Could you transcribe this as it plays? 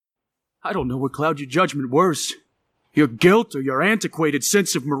I don't know what clouds your judgment worse. Your guilt or your antiquated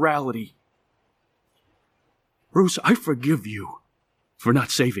sense of morality. Bruce, I forgive you for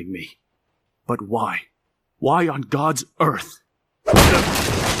not saving me. But why? Why on God's earth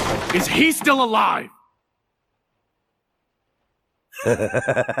is he still alive?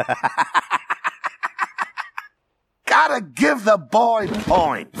 Gotta give the boy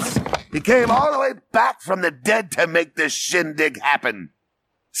points. He came all the way back from the dead to make this shindig happen.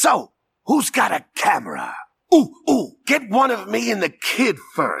 So, who's got a camera? Ooh, get one of me and the kid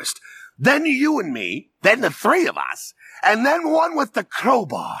first. Then you and me, then the three of us, and then one with the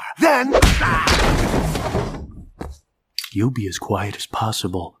crowbar. Then... You be as quiet as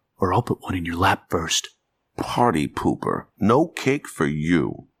possible, or I'll put one in your lap first. Party pooper. No cake for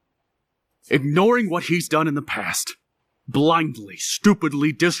you. Ignoring what he's done in the past. Blindly,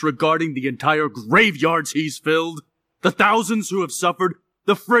 stupidly disregarding the entire graveyards he's filled. The thousands who have suffered.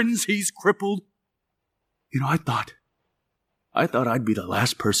 The friends he's crippled. You know, I thought I'd be the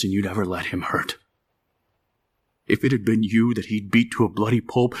last person you'd ever let him hurt. If it had been you that he'd beat to a bloody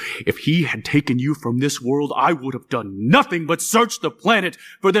pulp, if he had taken you from this world, I would have done nothing but search the planet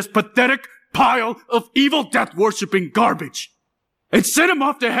for this pathetic pile of evil death-worshipping garbage. And send him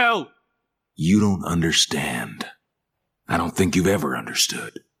off to hell. You don't understand. I don't think you've ever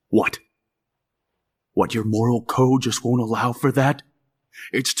understood. What? What, your moral code just won't allow for that?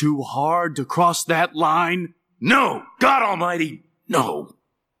 It's too hard to cross that line? No! God almighty, no!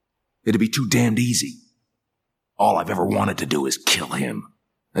 It'd be too damned easy. All I've ever wanted to do is kill him.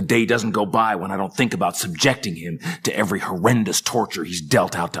 A day doesn't go by when I don't think about subjecting him to every horrendous torture he's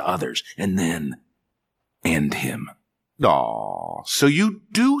dealt out to others, and then end him. Aw, so you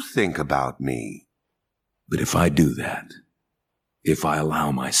do think about me. But if I do that, if I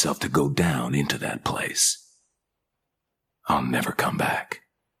allow myself to go down into that place, I'll never come back.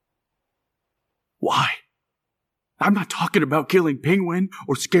 Why? I'm not talking about killing Penguin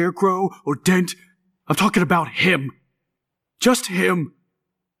or Scarecrow or Dent. I'm talking about him. Just him.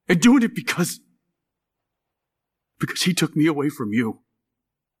 And doing it because he took me away from you.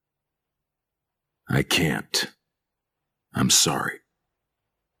 I can't. I'm sorry.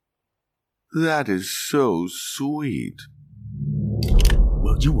 That is so sweet.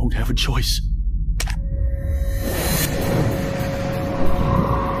 Well, you won't have a choice.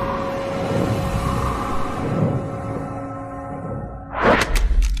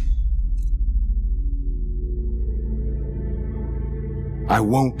 I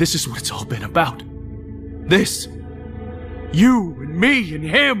won't. This is what it's all been about. This. You and me and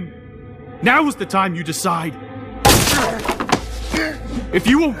him. Now is the time you decide. If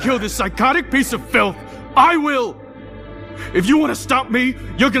you won't kill this psychotic piece of filth, I will. If you want to stop me,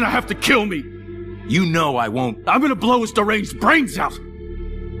 you're gonna have to kill me. You know I won't. I'm gonna blow his deranged brains out.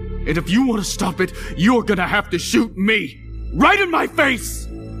 And if you want to stop it, you're gonna have to shoot me. Right in my face!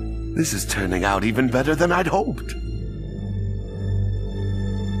 This is turning out even better than I'd hoped.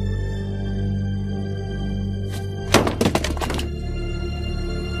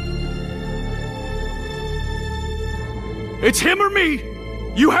 It's him or me!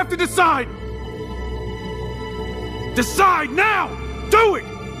 You have to decide! Decide now! Do it!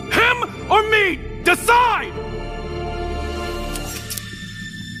 Him or me! Decide!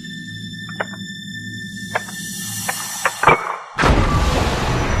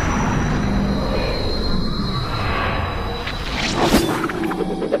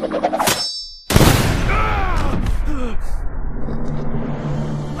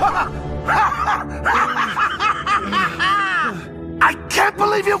 I can't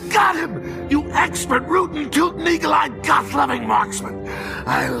believe you got him! You expert, rootin', tootin', eagle-eyed, goth-loving marksman!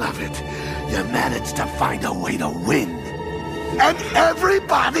 I love it. You managed to find a way to win. And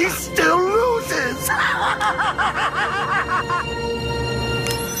everybody still loses!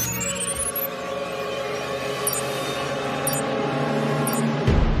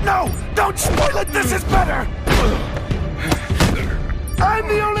 No! Don't spoil it! This is better! I'm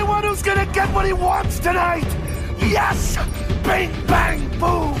the only one who's gonna get what he wants tonight! Yes! Bing, bang,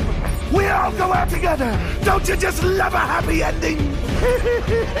 boom! We all go out together! Don't you just love a happy ending?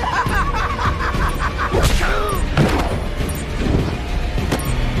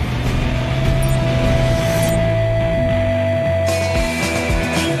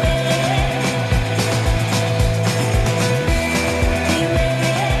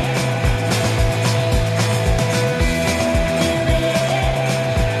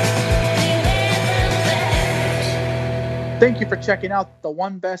 Thank you for checking out the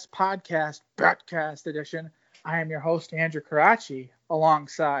One Best Podcast, Broadcast Edition. I am your host, Andrew Karachi,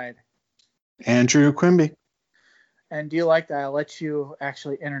 alongside Andrew Quimby. And do you like that I let you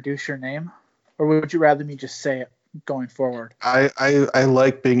actually introduce your name? Or would you rather me just say it going forward? I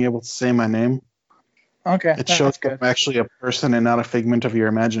like being able to say my name. Okay, It that's shows that good. I'm actually a person and not a figment of your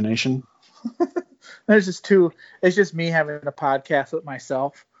imagination. It's just me having a podcast with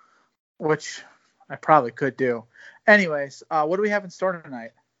myself, which I probably could do. Anyways, what do we have in store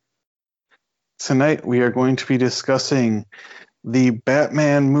tonight? Tonight we are going to be discussing the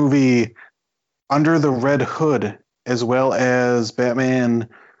Batman movie Under the Red Hood, as well as Batman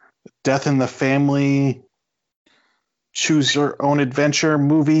Death in the Family Choose Your Own Adventure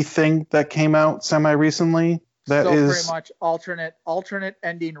movie thing that came out semi-recently. That so is pretty much alternate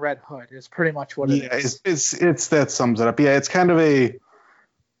ending Red Hood is pretty much what it is. It's that sums it up. Yeah, it's kind of an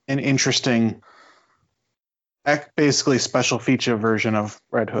interesting, basically special feature version of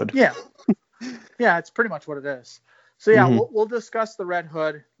Red Hood. Yeah. Yeah, it's pretty much what it is. So yeah, Mhm. we'll discuss the Red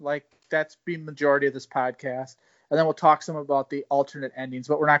Hood, like that's been majority of this podcast, and then we'll talk some about the alternate endings.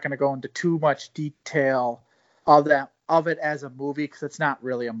 But we're not going to go into too much detail of it as a movie because it's not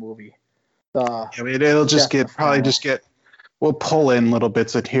really a movie. I mean, it'll just Death in the Family. we'll pull in little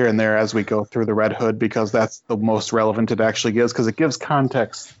bits of here and there as we go through the Red Hood because that's the most relevant it actually gives because it gives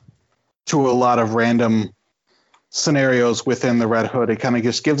context to a lot of random scenarios within the Red Hood. It kind of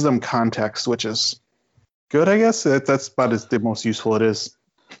just gives them context, which is good, I guess. That's about the most useful it is.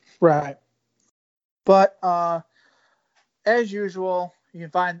 Right. But as usual, you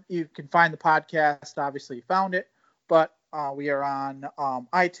can find the podcast. Obviously, you found it, but we are on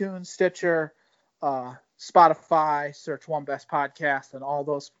iTunes, Stitcher, Spotify. Search One Best Podcast on all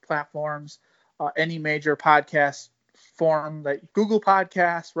those platforms. Any major podcast forum, that Google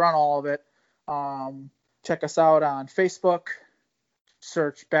Podcasts, we're on all of it. Check us out on Facebook.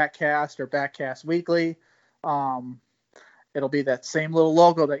 Search Batcast or Batcast Weekly. It'll be that same little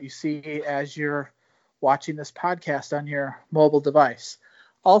logo that you see as you're watching this podcast on your mobile device.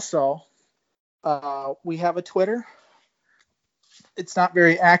 Also, we have a Twitter. It's not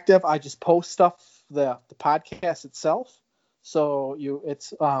very active. I just post stuff, the podcast itself. So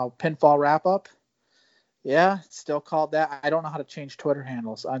it's Pinfall Wrap Up. Yeah, it's still called that. I don't know how to change Twitter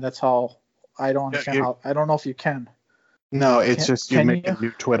handles. That's how I don't understand how. I don't know if you can. No, it's just you make a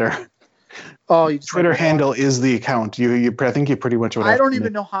new Twitter. Oh, you just Twitter handle is the account. I think you pretty much would have I don't to even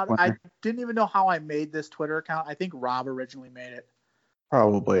make know how. one I there. didn't even know how I made this Twitter account. I think Rob originally made it.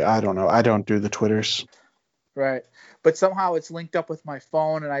 Probably. I don't know. I don't do the Twitters. Right. But somehow it's linked up with my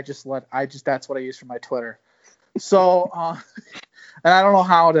phone, and that's what I use for my Twitter. So, and I don't know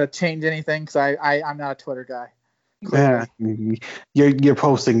how to change anything because I'm not a Twitter guy. Yeah, you're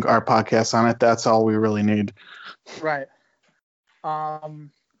posting our podcast on it. That's all we really need. Right.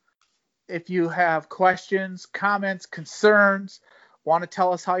 If you have questions, comments, concerns, want to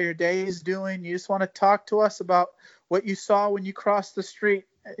tell us how your day is doing, you just want to talk to us about what you saw when you crossed the street.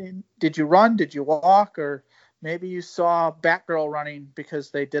 Did you run? Did you walk? Or maybe you saw Batgirl running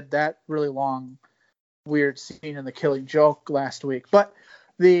because they did that really long, weird scene in The Killing Joke last week. But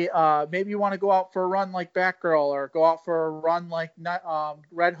maybe you want to go out for a run like Batgirl or go out for a run like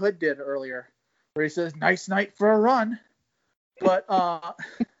Red Hood did earlier, where he says, "Nice night for a run." But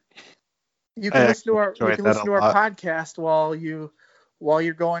you can listen to our podcast while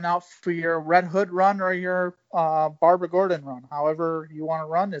you're going out for your Red Hood run or your Barbara Gordon run. However you want to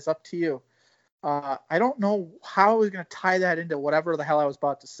run is up to you. I don't know how I was going to tie that into whatever the hell I was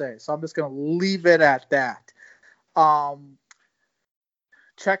about to say, so I'm just going to leave it at that.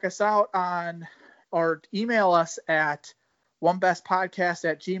 Check us out or email us at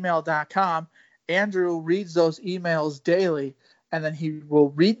onebestpodcast@gmail.com. Andrew reads those emails daily, and then he will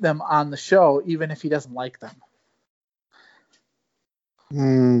read them on the show, even if he doesn't like them.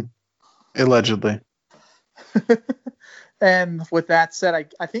 Allegedly. And with that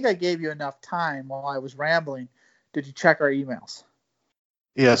said, I think I gave you enough time while I was rambling. Did you check our emails?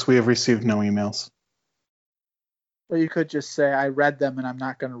 Yes, we have received no emails. Well, you could just say I read them and I'm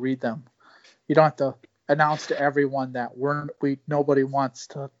not going to read them. You don't have to announce to everyone that nobody wants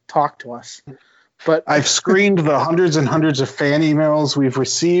to talk to us. But I've screened the hundreds and hundreds of fan emails we've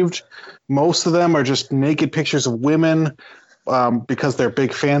received. Most of them are just naked pictures of women because they're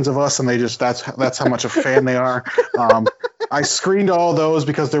big fans of us, and that's how much a fan they are. I screened all those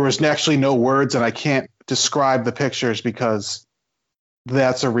because there was actually no words, and I can't describe the pictures because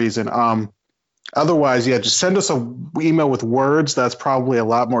that's a reason. Otherwise, yeah, just send us an email with words. That's probably a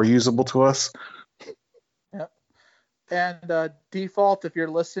lot more usable to us. Yep. And default, if you're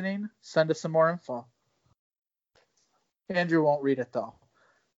listening, send us some more info. Andrew won't read it, though.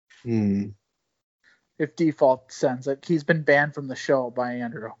 If default sends it. He's been banned from the show by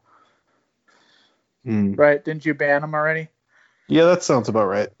Andrew. right? Didn't you ban him already? Yeah, that sounds about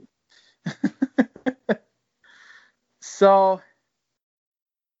right. So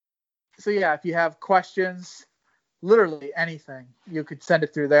yeah, if you have questions, literally anything, you could send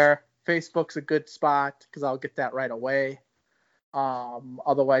it through there. Facebook's a good spot because I'll get that right away.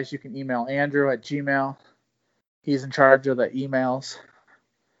 Otherwise, you can email Andrew at Gmail. He's in charge of the emails.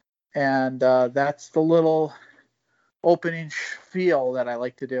 And that's the little opening spiel that I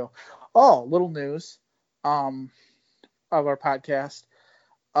like to do. Oh, little news of our podcast.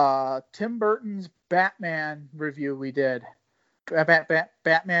 Tim Burton's Batman review we did,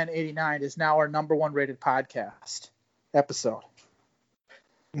 Batman 89, is now our #1 rated podcast episode.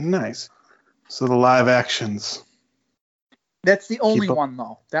 Nice. So the live actions. That's the only one,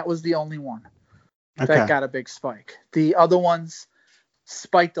 though. That was the only one that got a big spike. The other ones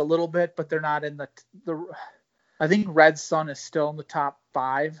spiked a little bit, but they're not in the I think Red Sun is still in the top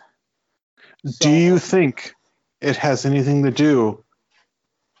 5. So, do you think it has anything to do,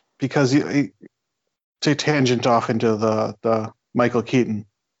 because to tangent off into the Michael Keaton?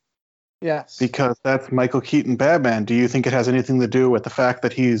 Yes. Because that's Michael Keaton Batman. Do you think it has anything to do with the fact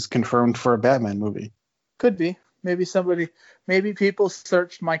that he's confirmed for a Batman movie? Could be. Maybe people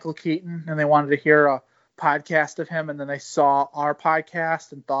searched Michael Keaton and they wanted to hear a podcast of him, and then they saw our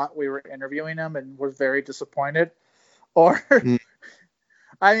podcast and thought we were interviewing him and were very disappointed. Or,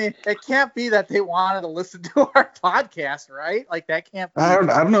 I mean, it can't be that they wanted to listen to our podcast, right? Like, that can't be. I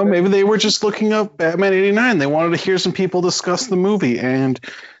don't know. Maybe they were just looking up Batman 89. They wanted to hear some people discuss the movie. And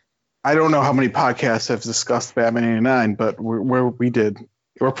I don't know how many podcasts have discussed Batman 89, but we did.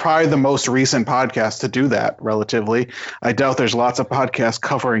 We're probably the most recent podcast to do that, relatively. I doubt there's lots of podcasts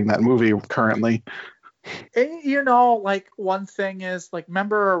covering that movie currently. And, you know, like, one thing is, like,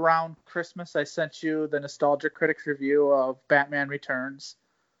 remember around Christmas I sent you the Nostalgia Critics review of Batman Returns?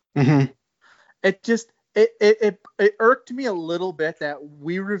 Mm-hmm. It just it irked me a little bit that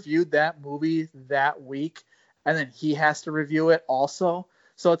we reviewed that movie that week, and then he has to review it also.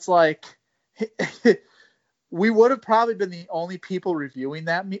 So it's like we would have probably been the only people reviewing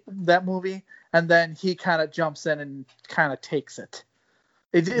that movie, and then he kind of jumps in and kind of takes it.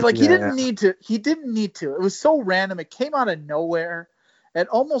 He didn't need to. He didn't need to. It was so random. It came out of nowhere. It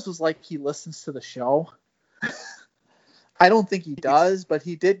almost was like he listens to the show. I don't think he does, but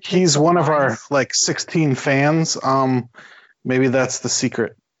he did. He's one of our 16 fans. Maybe that's the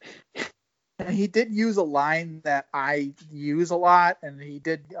secret. And he did use a line that I use a lot, and he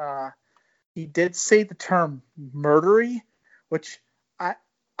did say the term murdery, which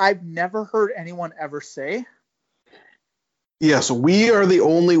I've never heard anyone ever say. Yes, we are the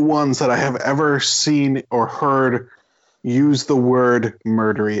only ones that I have ever seen or heard use the word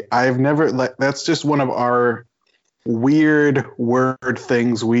murdery. I've never, that's just one of our weird word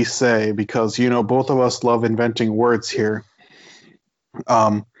things we say because, you know, both of us love inventing words here.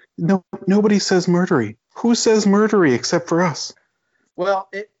 Nobody says murdery. Who says murdery except for us?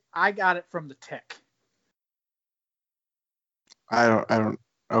 Well, I got it from The Tick. I don't.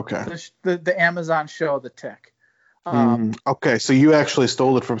 Okay. The Amazon show, The Tick. Okay, so you actually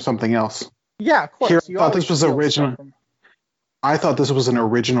stole it from something else. Yeah, of course. Here, I thought this was original. I thought this was an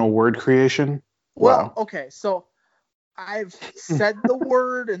original word creation. Well, wow. Okay, so I've said the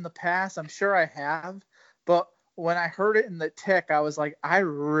word in the past. I'm sure I have, but when I heard it in The Tick, I was like, I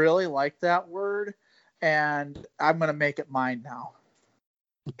really like that word, and I'm gonna make it mine now.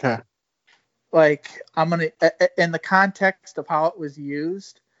 Okay. Like, I'm gonna, in the context of how it was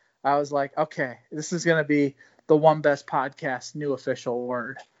used, I was like, okay, this is gonna be the One Best Podcast new official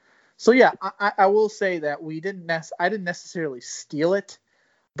word. So yeah, I will say that I didn't necessarily steal it,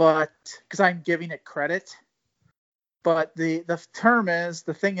 but because I'm giving it credit. But the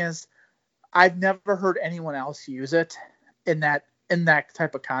thing is, I've never heard anyone else use it in that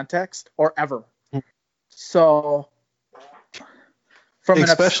type of context or ever. So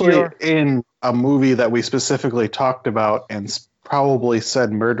especially in a movie that we specifically talked about and probably said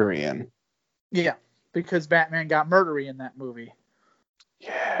murdery in. Yeah. Because Batman got murdery in that movie.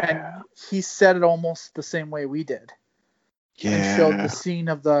 Yeah. And he said it almost the same way we did. Yeah. And showed the scene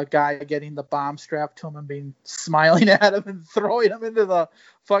of the guy getting the bomb strapped to him and being smiling at him and throwing him into the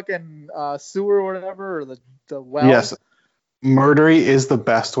fucking sewer or whatever, or the well. Yes. Murdery is the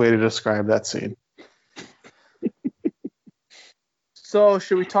best way to describe that scene. So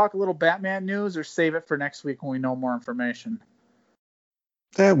should we talk a little Batman news or save it for next week when we know more information?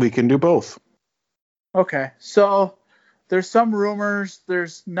 Yeah, we can do both. Okay, so there's some rumors.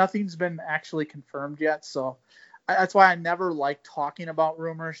 Nothing's been actually confirmed yet, so that's why I never like talking about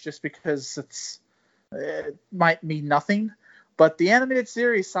rumors, just because it might mean nothing. But the animated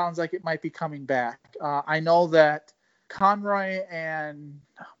series sounds like it might be coming back. I know that Conroy and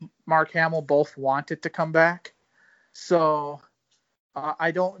Mark Hamill both want it to come back. So I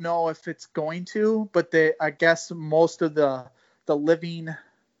don't know if it's going to, but I guess most of the living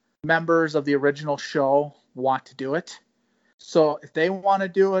members of the original show want to do it. So if they want to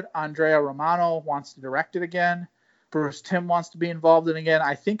do it, Andrea Romano wants to direct it again. Bruce Timm wants to be involved in it again.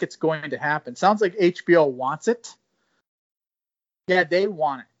 I think it's going to happen. Sounds like HBO wants it. Yeah, they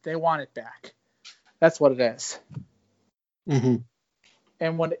want it. They want it back. That's what it is. Mm-hmm.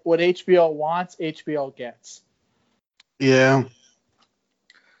 And what HBO wants, HBO gets. Yeah.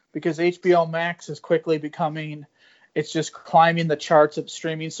 Because HBO Max is quickly becoming, it's just climbing the charts of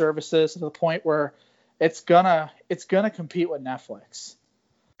streaming services to the point where it's gonna compete with Netflix.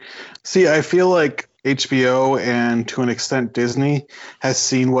 See, I feel like HBO and to an extent Disney has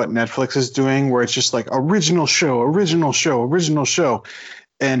seen what Netflix is doing, where it's just like original show.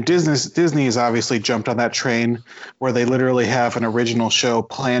 And Disney has obviously jumped on that train where they literally have an original show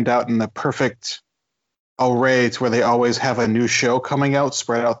planned out in the perfect array to where they always have a new show coming out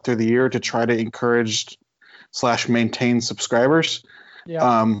spread out through the year to try to encourage / maintain subscribers.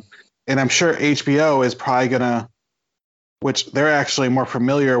 Yeah. And I'm sure HBO is probably gonna, which they're actually more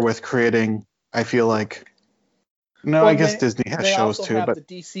familiar with creating, I feel like. No, I guess Disney has shows too, have but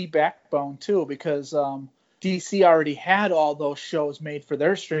the DC backbone too, because DC already had all those shows made for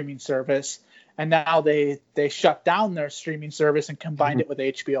their streaming service, and now they shut down their streaming service and combined it with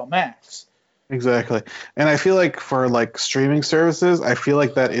HBO Max. Exactly. And I feel like for like streaming services, I feel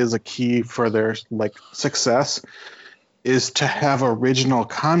like that is a key for their like success, is to have original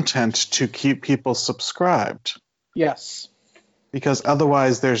content to keep people subscribed. Yes. Because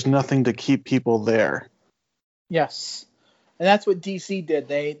otherwise there's nothing to keep people there. Yes. And that's what DC did.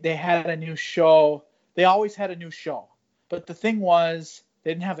 They had a new show. They always had a new show. But the thing was,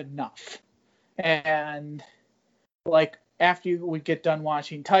 they didn't have enough. And like after you would get done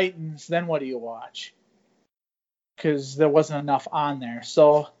watching Titans, then what do you watch? Because there wasn't enough on there.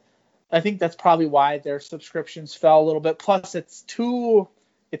 So I think that's probably why their subscriptions fell a little bit. Plus, it's too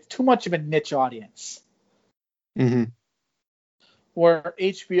much of a niche audience. Mm-hmm. Where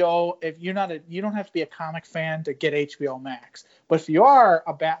HBO, if you don't have to be a comic fan to get HBO Max. But if you are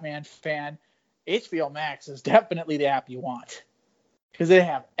a Batman fan, HBO Max is definitely the app you want. Because they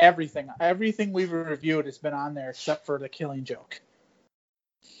have everything. Everything we've reviewed has been on there except for The Killing Joke.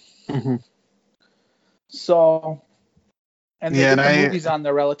 Mm-hmm. So, and they get the movies on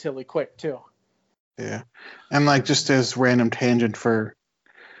there relatively quick too. Yeah, and like just as random tangent for,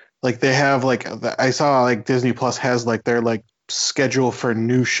 like they have like I saw like Disney Plus has like their like schedule for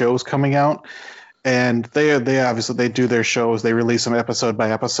new shows coming out, and they obviously they do their shows, they release them episode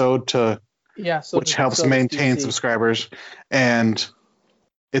by episode to which helps maintain subscribers. And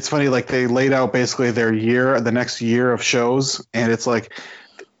it's funny, like they laid out basically the next year of shows, and it's like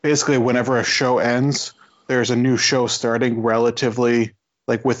basically whenever a show ends, there's a new show starting relatively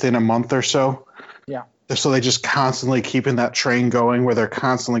like within a month or so. Yeah. So they just constantly keeping that train going where they're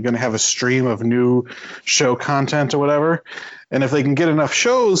constantly going to have a stream of new show content or whatever. And if they can get enough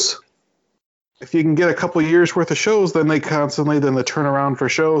shows, if you can get a couple of years worth of shows, then they turn around for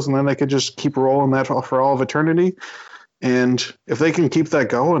shows, and then they could just keep rolling that for all of eternity. And if they can keep that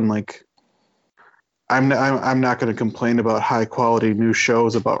going, like I'm not going to complain about high quality new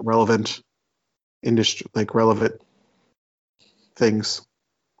shows about relevant industry, like relevant things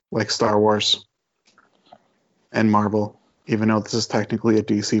like Star Wars and Marvel, even though this is technically a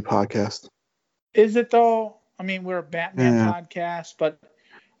DC podcast. Is it though? I mean, we're a Batman podcast, but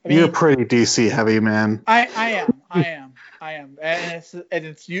I mean, you're pretty DC heavy, man. I am, and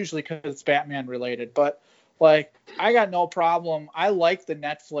it's usually because it's Batman related. But like, I got no problem. I like the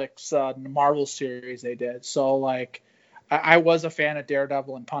Netflix Marvel series they did. So like, I was a fan of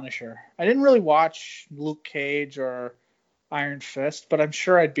Daredevil and Punisher. I didn't really watch Luke Cage or Iron Fist, but I'm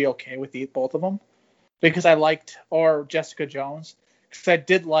sure I'd be okay with both of them because or Jessica Jones, because I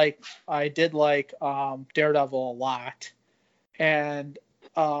did like Daredevil a lot, and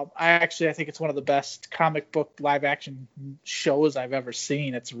I think it's one of the best comic book live action shows I've ever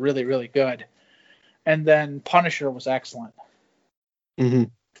seen. It's really, really good. And then Punisher was excellent. Mm-hmm.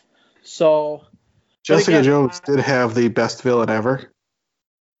 So Jessica Jones did have the best villain ever.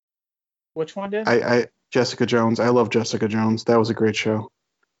 Which one did? Jessica Jones. I love Jessica Jones. That was a great show.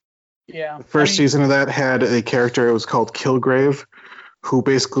 Yeah. The first season of that had a character, it was called Kilgrave, who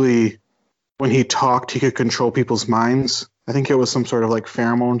basically, when he talked, he could control people's minds. I think it was some sort of like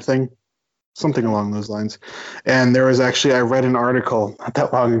pheromone thing, something along those lines. And there was actually, I read an article not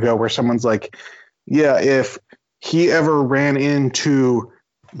that long ago where someone's like, yeah, if he ever ran into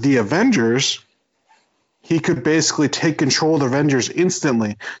the Avengers, he could basically take control of the Avengers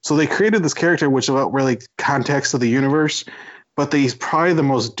instantly. So they created this character, which without really context of the universe, but he's probably the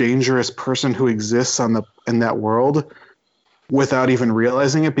most dangerous person who exists in that world without even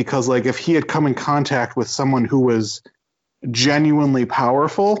realizing it. Because like if he had come in contact with someone who was genuinely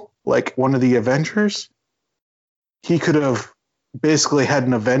powerful, like one of the Avengers, he could have basically had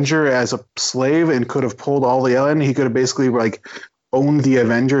an Avenger as a slave and could have pulled all the alien. He could have basically like owned the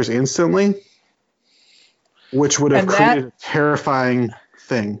Avengers instantly, which would have created a terrifying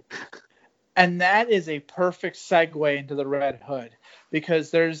thing. And that is a perfect segue into the Red Hood,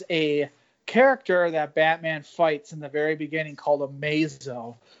 because there's a character that Batman fights in the very beginning called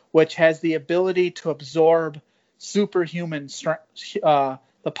Amazo, which has the ability to absorb superhuman the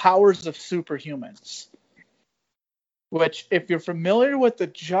powers of superhumans. Which, if you're familiar with the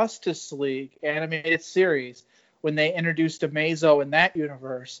Justice League animated series, when they introduced Amazo in that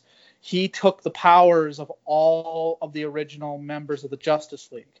universe, he took the powers of all of the original members of the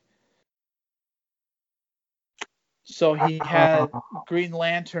Justice League. So he had Green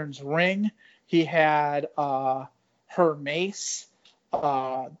Lantern's ring. He had her mace.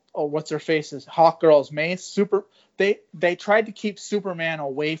 What's her face's Hawkgirl's mace. They tried to keep Superman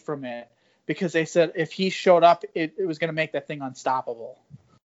away from it because they said if he showed up, it was going to make that thing unstoppable.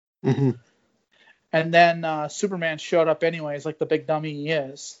 Mm-hmm. And then Superman showed up anyways, like the big dummy he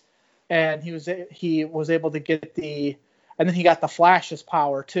is, and he was able to get and then he got the Flash's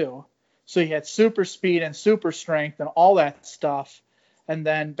power too. So he had super speed and super strength and all that stuff. And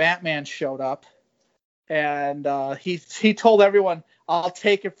then Batman showed up, and he told everyone, "I'll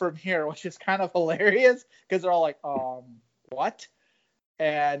take it from here," which is kind of hilarious because they're all like, what?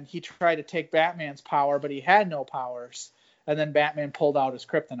 And he tried to take Batman's power, but he had no powers. And then Batman pulled out his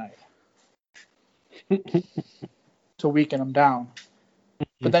kryptonite to weaken him down.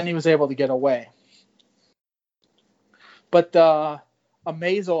 But then he was able to get away. But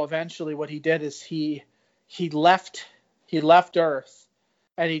Amazo eventually, what he did is he left Earth,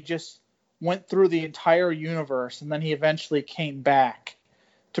 and he just went through the entire universe, and then he eventually came back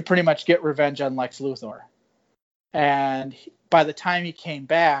to pretty much get revenge on Lex Luthor. And by the time he came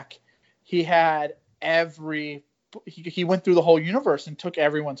back, he had he went through the whole universe and took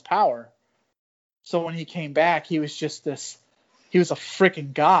everyone's power. So when he came back, he was just he was a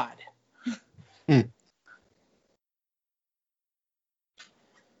freaking god.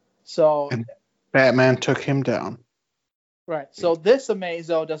 So and Batman took him down. Right. So this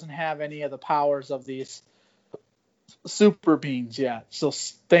Amazo doesn't have any of the powers of these super beings yet. So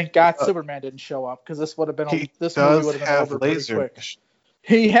thank God Superman didn't show up, because this would have been this movie would have been over pretty quick.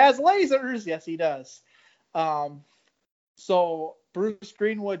 He has lasers. Yes, he does. So Bruce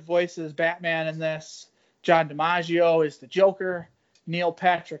Greenwood voices Batman in this. John DiMaggio is the Joker. Neil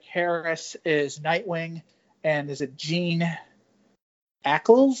Patrick Harris is Nightwing. And is it Gene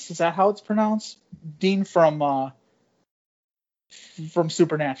Ackles? Is that how it's pronounced? Dean from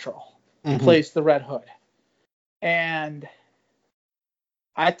Supernatural. Mm-hmm. Plays the Red Hood. And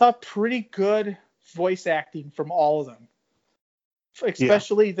I thought pretty good voice acting from all of them.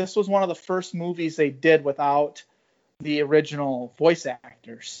 Especially, This was one of the first movies they did without the original voice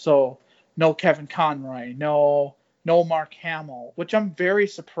actors. So no Kevin Conroy, no Mark Hamill, which I'm very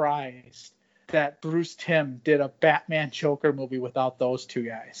surprised that Bruce Timm did a Batman Joker movie without those two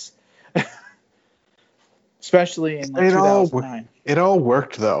guys. Especially in 2009. It all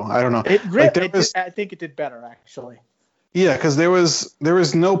worked, though. I don't know. I think it did better, actually. Yeah, because there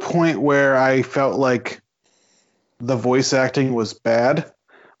was no point where I felt like the voice acting was bad.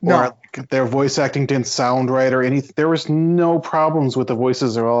 No. Or like their voice acting didn't sound right or anything. There was no problems with the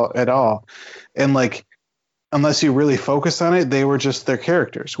voices at all. And like, unless you really focus on it, they were just their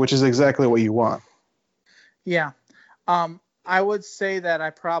characters, which is exactly what you want. Yeah. I would say that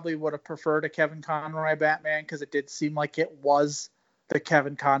I probably would have preferred a Kevin Conroy Batman, because it did seem like it was the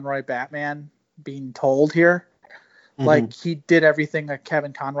Kevin Conroy Batman being told here. Mm-hmm. Like, he did everything a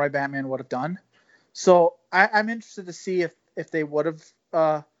Kevin Conroy Batman would have done. So I'm interested to see if they would have.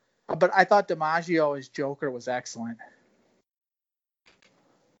 But I thought DiMaggio as Joker was excellent,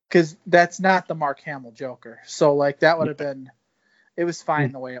 because that's not the Mark Hamill Joker. So like that would have been. It was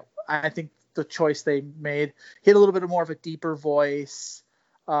fine the way I think the choice they made. He had a little bit more of a deeper voice,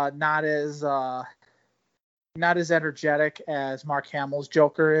 not as energetic as Mark Hamill's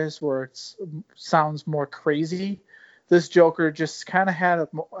Joker is, where it sounds more crazy. This Joker just kind of had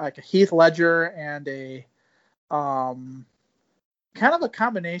a Heath Ledger and a kind of a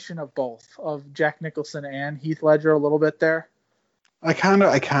combination of both, of Jack Nicholson and Heath Ledger a little bit there. I kind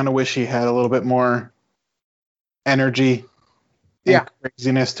of wish he had a little bit more energy and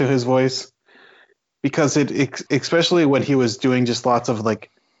craziness to his voice. Because especially when he was doing just lots of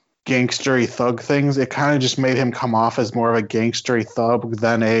like gangstery thug things, it kind of just made him come off as more of a gangstery thug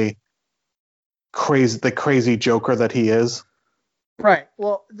than the crazy Joker that he is. Right.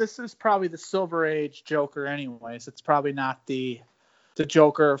 Well, this is probably the Silver Age Joker anyways. It's probably not the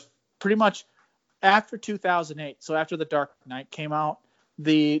Joker pretty much after 2008. So after The Dark Knight came out,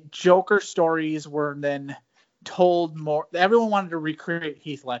 the Joker stories were then told more. Everyone wanted to recreate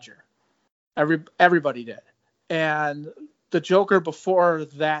Heath Ledger. Everybody did. And the Joker before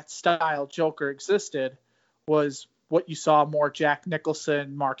that style Joker existed was what you saw more Jack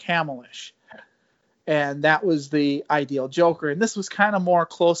Nicholson, Mark Hamill-ish. And that was the ideal Joker. And this was kind of more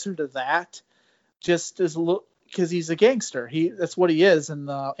closer to that, just as because he's a gangster. That's what he is in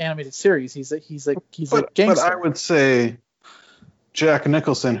the animated series. He's a gangster. But I would say Jack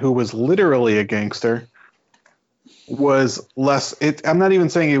Nicholson, who was literally a gangster, was less. I'm not even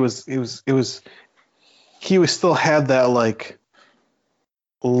saying he still had that like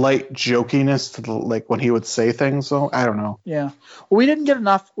light jokiness to like when he would say things. So I don't know. Yeah, well, we didn't get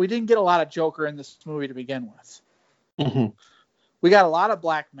a lot of Joker in this movie to begin with. Mm-hmm. We got a lot of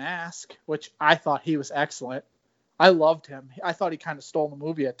Black Mask, which I thought he was excellent. I loved him. I thought he kind of stole the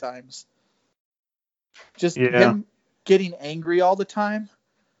movie at times. Just him getting angry all the time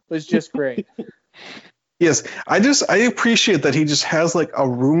was just great. Yes, I appreciate that he just has like a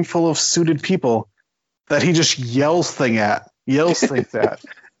room full of suited people that he just yells things at,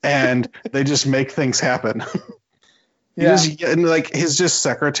 and they just make things happen. And like his just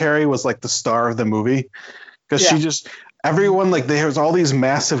secretary was like the star of the movie because she just everyone like there was all these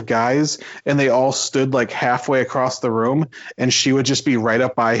massive guys and they all stood like halfway across the room and she would just be right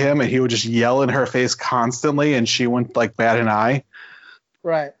up by him and he would just yell in her face constantly and she wouldn't like bat an eye.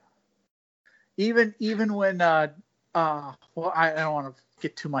 Right. Even when well, I don't want to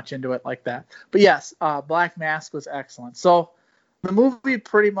get too much into it like that, but yes, Black Mask was excellent. So the movie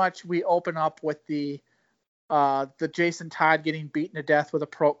pretty much we open up with the Jason Todd getting beaten to death with a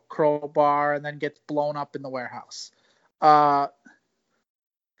crowbar and then gets blown up in the warehouse.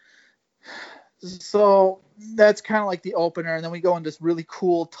 So that's kind of like the opener, and then we go into this really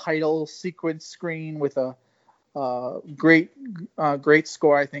cool title sequence screen with a great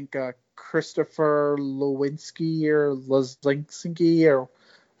score. I think Christopher Lewinsky or Leslinski or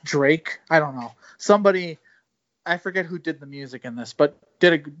Drake. I don't know. Somebody, I forget who did the music in this, but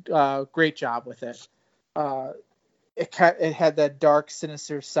did a great job with it. It had that dark,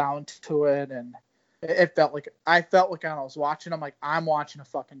 sinister sound to it, and it felt like I was watching. I'm watching a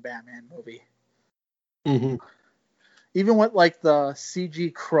fucking Batman movie. Mm-hmm. Even with like the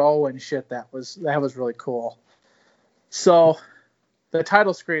CG crow and shit, that was really cool. So the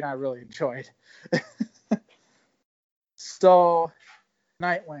title screen I really enjoyed. So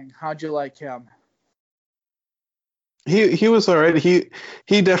Nightwing, how'd you like him? He was all right. He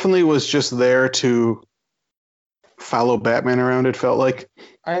definitely was just there to follow Batman around, it felt like.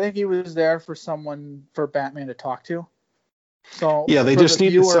 I think he was there for Batman to talk to. So yeah, they just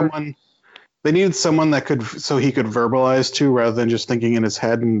needed someone. They needed someone that he could verbalize to rather than just thinking in his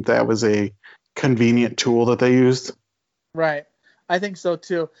head, and that was a convenient tool that they used. Right. I think so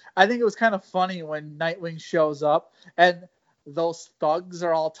too. I think it was kind of funny when Nightwing shows up and those thugs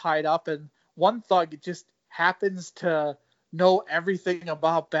are all tied up, and one thug just happens to know everything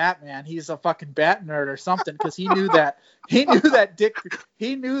about Batman. He's a fucking bat nerd or something because he knew that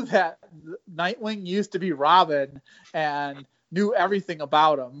Nightwing used to be Robin and knew everything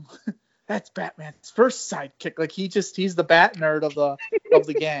about him. That's Batman's first sidekick. Like he's the bat nerd of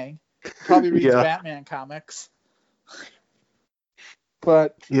the gang. Probably reads Batman comics.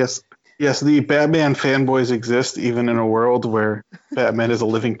 But yes, the Batman fanboys exist even in a world where Batman is a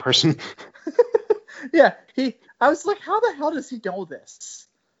living person. Yeah, I was like, how the hell does he know this?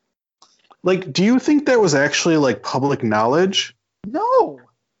 Like, do you think that was actually like public knowledge? No.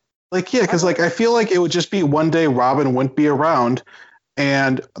 Like, yeah, because like I feel like it would just be one day Robin wouldn't be around,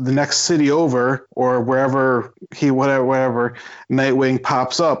 and the next city over or wherever whatever Nightwing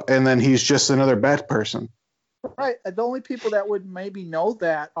pops up, and then he's just another Bat person. Right. The only people that would maybe know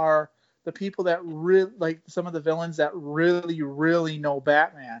that are the people that really like some of the villains that really, really know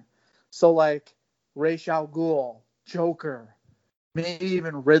Batman. So like Ra's al Ghul, Joker, maybe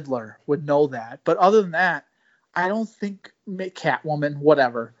even Riddler would know that. But other than that, I don't think Catwoman,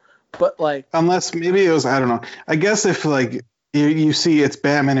 whatever. But like, unless maybe it was, I don't know. I guess if like you see it's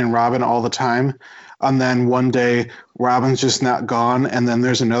Batman and Robin all the time, and then one day Robin's just not gone, and then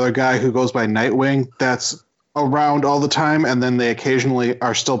there's another guy who goes by Nightwing that's around all the time, and then they occasionally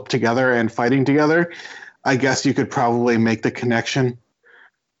are still together and fighting together. I guess you could probably make the connection.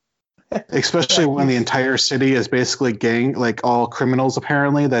 Especially when the entire city is basically gang, like all criminals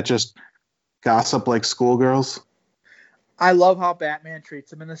apparently that just gossip like schoolgirls. I love how Batman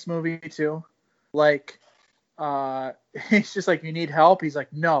treats him in this movie too. Like, he's just like, you need help? He's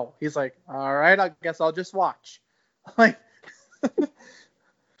like, no. He's like, all right, I guess I'll just watch. Like,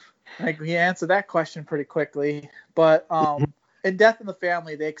 like he answered that question pretty quickly. But in Death in the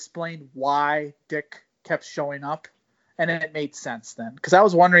Family, they explained why Dick kept showing up, and it made sense then. Because I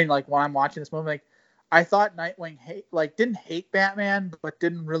was wondering, like, when I'm watching this movie, like, I thought Nightwing didn't hate Batman, but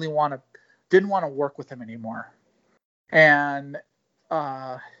didn't want to work with him anymore. And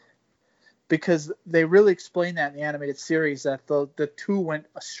because they really explained that in the animated series, that the two went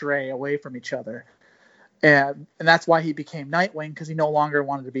astray away from each other. And that's why he became Nightwing, because he no longer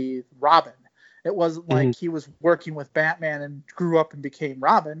wanted to be Robin. It wasn't like he was working with Batman and grew up and became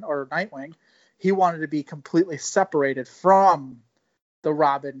Robin or Nightwing. He wanted to be completely separated from the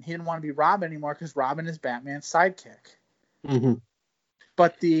Robin. He didn't want to be Robin anymore because Robin is Batman's sidekick. Mm-hmm.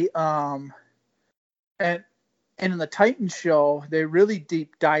 But and in the Titans show, they really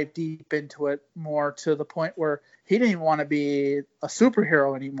dive deep into it more, to the point where he didn't even want to be a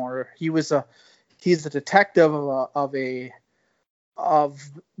superhero anymore. He's a detective of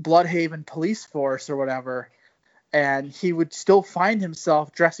Bloodhaven police force or whatever, and he would still find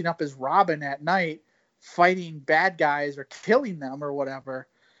himself dressing up as Robin at night, fighting bad guys or killing them or whatever.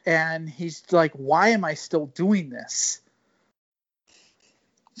 And he's like, why am I still doing this?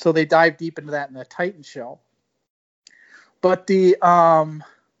 So they dive deep into that in the Titan show. But to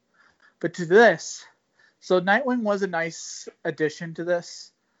this, so Nightwing was a nice addition to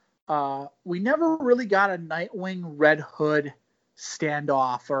this. We never really got a Nightwing Red Hood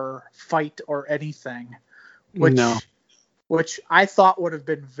standoff or fight or anything, which I thought would have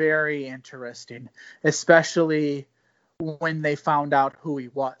been very interesting, especially when they found out who he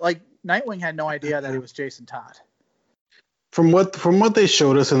was. Like, Nightwing had no idea that he was Jason Todd. From what they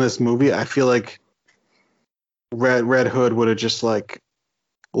showed us in this movie, I feel like Red Hood would have just like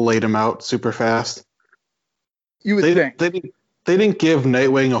laid him out super fast. You would think. They didn't give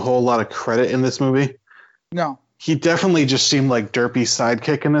Nightwing a whole lot of credit in this movie. No. He definitely just seemed like Derpy's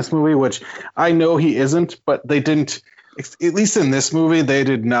sidekick in this movie, which I know he isn't, but they didn't, at least in this movie, they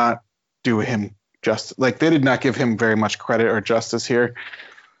did not do him justice. Like, they did not give him very much credit or justice here.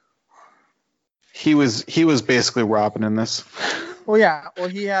 He was basically Robin in this. Well, yeah. Well,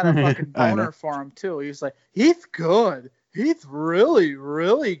 he had a fucking boner for him, too. He was like, he's good. He's really,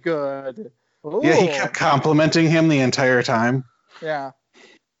 really good. Ooh. Yeah, he kept complimenting him the entire time. Yeah.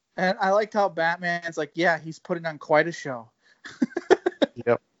 And I liked how Batman's like, yeah, he's putting on quite a show.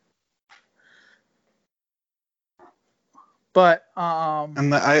 Yep. But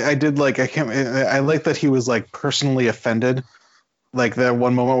and I did like I like that he was like personally offended, like that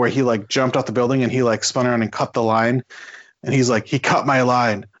one moment where he like jumped out the building and he like spun around and cut the line, and he's like, he cut my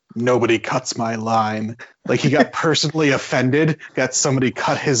line. Nobody cuts my line. Like, he got personally offended, got somebody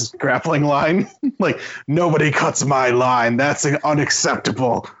cut his grappling line. Like, nobody cuts my line. That's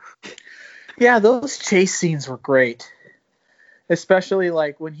unacceptable. Yeah, those chase scenes were great. Especially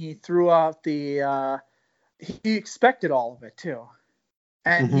like when he threw out the he expected all of it too.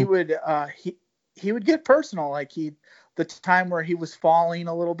 And he would get personal. Like, the time where he was falling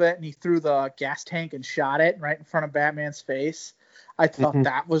a little bit and he threw the gas tank and shot it right in front of Batman's face. I thought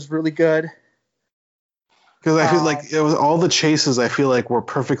that was really good. Because I feel like it was all the chases. I feel like were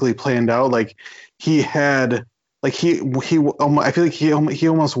perfectly planned out. Like, he had, like I feel like he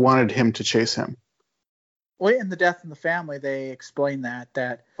almost wanted him to chase him. Well, in the Death in the Family, they explained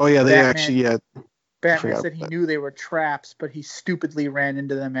that. Oh yeah, Batman said he knew they were traps, but he stupidly ran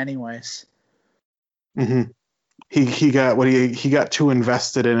into them anyways. Mm-hmm. He got too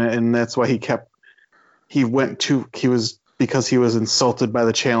invested in it, and that's why because he was insulted by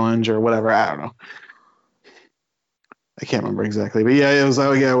the challenge or whatever. I don't know. I can't remember exactly, but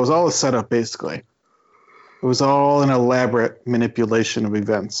it was all a setup basically. It was all an elaborate manipulation of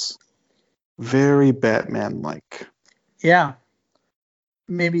events. Very Batman-like. Yeah.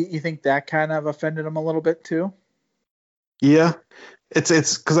 Maybe you think that kind of offended him a little bit too? Yeah.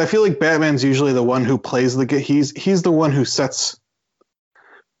 It's because I feel like Batman's usually the one who plays he's the one who sets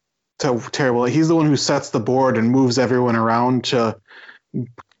he's the one who sets the board and moves everyone around to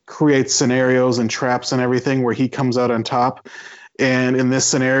create scenarios and traps and everything where he comes out on top. And in this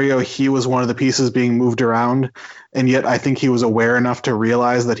scenario, he was one of the pieces being moved around, and yet I think he was aware enough to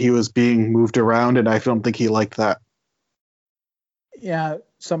realize that he was being moved around, and I don't think he liked that. Yeah,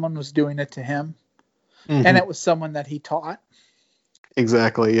 someone was doing it to him, and it was someone that he taught.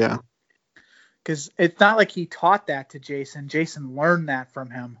 Exactly, yeah. because it's not like he taught that to Jason. Jason learned that from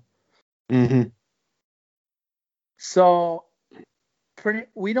him. Mm-hmm. So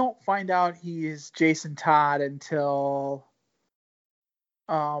we don't find out he's Jason Todd until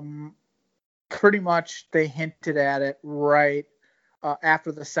pretty much they hinted at it right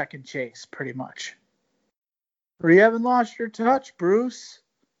after the second chase, pretty much. You haven't lost your touch, Bruce.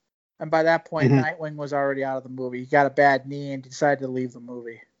 And by that point, Nightwing was already out of the movie. He got a bad knee and decided to leave the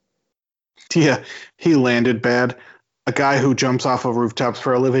movie. Yeah, he landed bad. A guy who jumps off of rooftops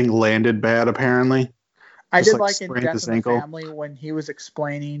for a living landed bad, apparently. I did like in Death in the Family when he was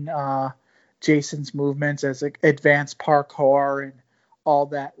explaining Jason's movements as like advanced parkour and all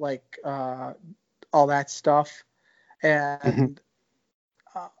that, like all that stuff. And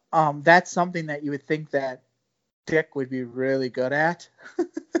that's something that you would think that Dick would be really good at.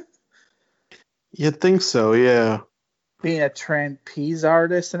 You'd think so, yeah. Being a trapeze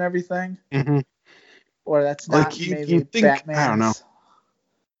artist and everything. Mm-hmm. Or that's not like maybe think, Batman's I don't know.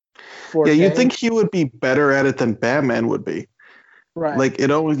 forte. Yeah, you'd think he would be better at it than Batman would be. Right. Like,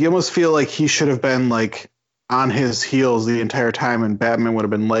 you almost feel like he should have been, like, on his heels the entire time and Batman would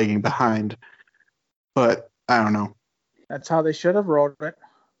have been lagging behind. But, I don't know. That's how they should have wrote it.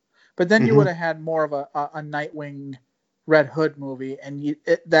 But then you would have had more of a Nightwing Red Hood movie, and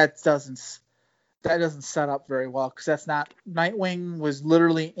that doesn't set up very well, because that's not... Nightwing was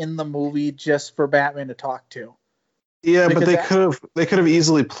literally in the movie just for Batman to talk to. Yeah, because but they could have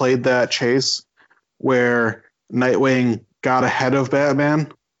easily played that chase where Nightwing got ahead of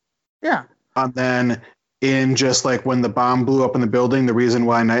Batman. Yeah. And then in just like when the bomb blew up in the building, the reason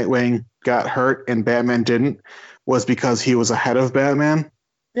why Nightwing got hurt and Batman didn't was because he was ahead of Batman.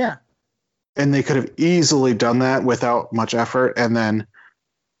 Yeah. And they could have easily done that without much effort, and then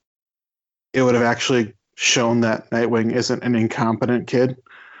it would have actually shown that Nightwing isn't an incompetent kid.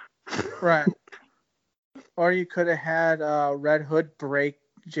 Right. Or you could have had Red Hood break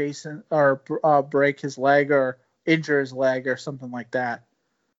Jason, or break his leg or injure his leg or something like that.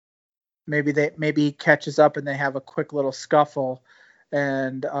 Maybe he catches up and they have a quick little scuffle,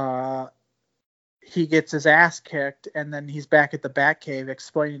 and he gets his ass kicked, and then he's back at the Batcave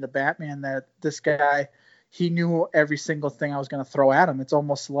explaining to Batman that this guy, he knew every single thing I was going to throw at him. It's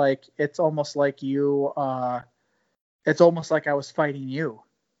almost like you. It's almost like I was fighting you.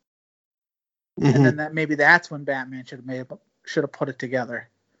 And then maybe that's when Batman should have put it together.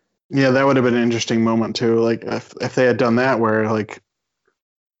 Yeah, that would have been an interesting moment too. Like if they had done that, where like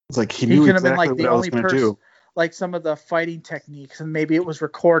it's like he knew exactly like what I was going to do. Like some of the fighting techniques, and maybe it was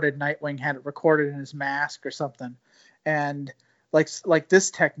recorded. Nightwing had it recorded in his mask or something, and like this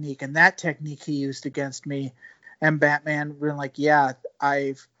technique and that technique he used against me, and Batman been like, yeah,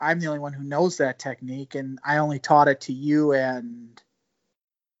 I'm the only one who knows that technique, and I only taught it to you, and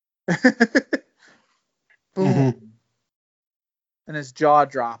boom, and his jaw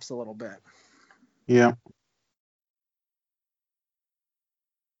drops a little bit. Yeah.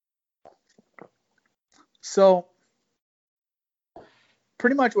 So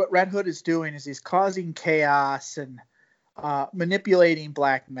pretty much what Red Hood is doing is he's causing chaos and manipulating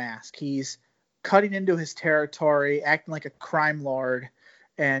Black Mask. He's cutting into his territory, acting like a crime lord,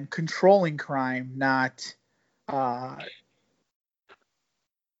 and controlling crime, not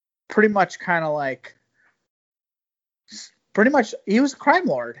pretty much kind of like... Pretty much, he was a crime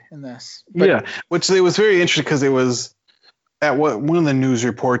lord in this. But, yeah, which it was very interesting because it was at one of the news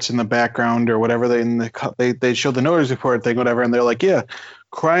reports in the background or whatever. They showed the news report thing, whatever, and they're like, yeah,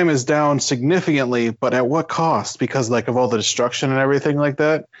 crime is down significantly, but at what cost? Because like of all the destruction and everything like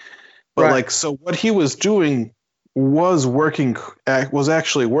that. But right. like, so what he was doing was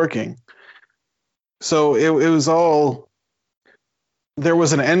actually working. So it was all... There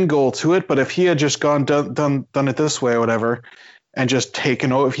was an end goal to it, but if he had just done it this way or whatever, and just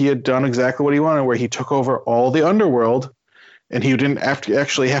taken over, if he had done exactly what he wanted, where he took over all the underworld, and he didn't have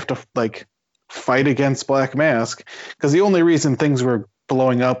to like fight against Black Mask, because the only reason things were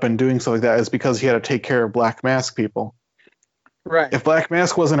blowing up and doing stuff like that is because he had to take care of Black Mask people. Right. If Black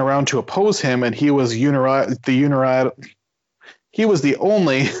Mask wasn't around to oppose him, and he was he was the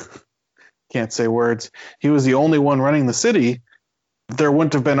only can't say words. He was the only one running the city. There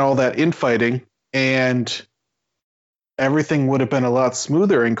wouldn't have been all that infighting, and everything would have been a lot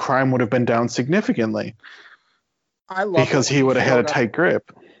smoother, and crime would have been down significantly. I love because he would have had a tight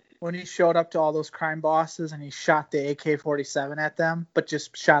grip. When he showed up to all those crime bosses and he shot the AK-47 at them, but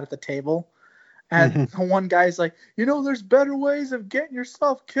just shot at the table. And one guy's like, there's better ways of getting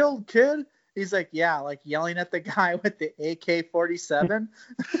yourself killed, kid. He's like, yeah, like yelling at the guy with the AK-47.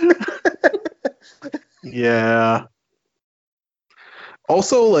 Yeah.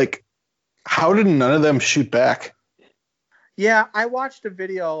 Also, like, How did none of them shoot back? Yeah, I watched a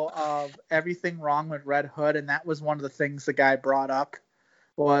video of everything wrong with Red Hood, and that was one of the things the guy brought up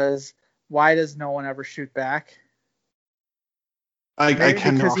was why does no one ever shoot back? I Maybe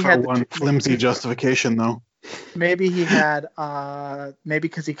can because he offer had one flimsy justification, though. maybe he had maybe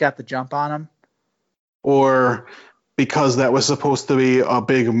because he got the jump on him. Or because that was supposed to be a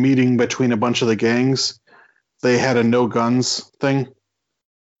big meeting between a bunch of the gangs, they had a no guns thing.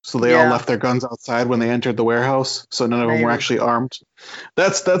 So they all Yeah. left their guns outside when they entered the warehouse, so none of them were Maybe. actually armed.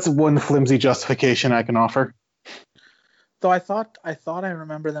 That's one flimsy justification I can offer. Though I thought I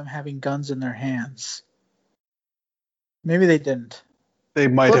remember them having guns in their hands. Maybe they didn't. They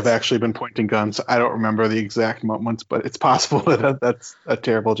might have Let's- actually been pointing guns. I don't remember the exact moments, but it's possible that that's a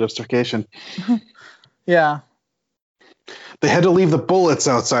terrible justification. Yeah. They had to leave the bullets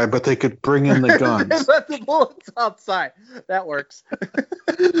outside, but they could bring in the They guns. let the bullets outside. That works.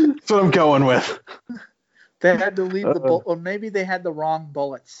 That's what I'm going with. They had to leave the bullet, or maybe they had the wrong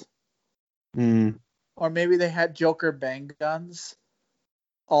bullets, Hmm. or maybe they had Joker bang guns.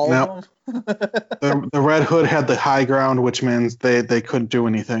 All No. of them. The Red Hood had the high ground, which means they couldn't do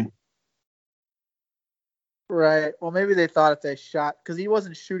anything. Right. Well, maybe they thought if they shot, because he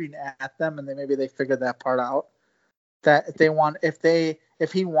wasn't shooting at them, and maybe they figured that part out. That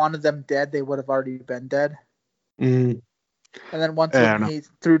if he wanted them dead, they would have already been dead. Mm. And then once I don't know. he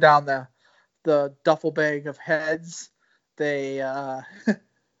threw down the duffel bag of heads, they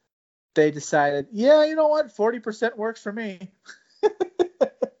they decided, yeah, you know what, 40% works for me.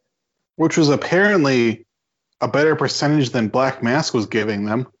 Which was apparently a better percentage than Black Mask was giving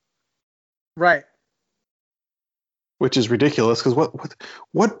them, Right. which is ridiculous. Because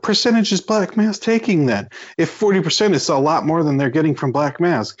what percentage is Black Mask taking then? If 40% is a lot more than they're getting from Black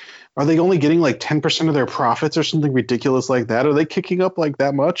Mask, are they only getting like 10% of their profits or something ridiculous like that? Are they kicking up like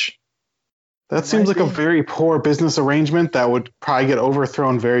that much? That seems like a be. very poor business arrangement that would probably get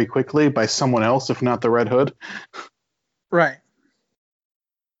overthrown very quickly by someone else, if not the Red Hood. Right.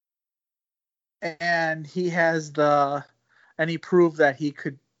 And he has and he proved that he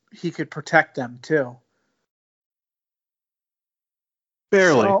could protect them too.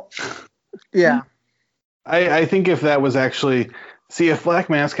 Barely. So, yeah. I think if that was actually if Black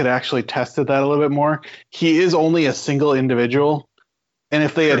Mask had actually tested that a little bit more, he is only a single individual, and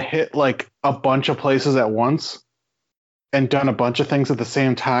if they had hit like a bunch of places at once and done a bunch of things at the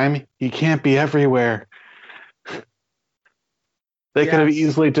same time, he can't be everywhere. They could have Yes.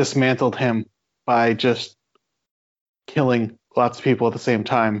 easily dismantled him by just killing lots of people at the same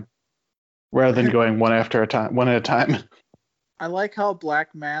time, rather than going one at a time. I like how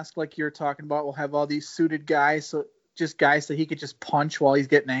Black Mask, like you're talking about, will have all these suited guys, so just guys that he could just punch while he's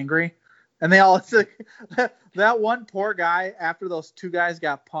getting angry. And they all that one poor guy, after those two guys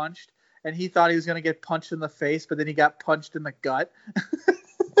got punched, and he thought he was going to get punched in the face, but then he got punched in the gut.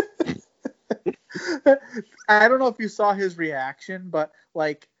 I don't know if you saw his reaction, but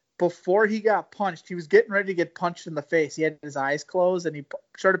like before he got punched, he was getting ready to get punched in the face. He had his eyes closed and he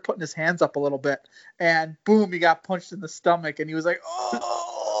started putting his hands up a little bit, and boom, he got punched in the stomach, and he was like,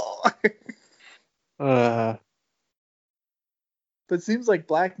 "Oh!" Uh, But it seems like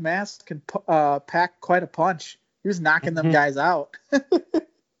Black Mask can pack quite a punch. He was knocking them Mhm. guys out.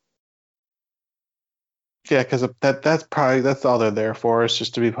 yeah, because that's all they're there for, is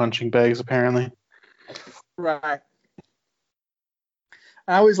just to be punching bags, apparently. Right.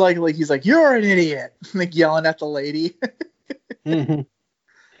 I always like he's like, "You're an idiot," like yelling at the lady. Mm-hmm.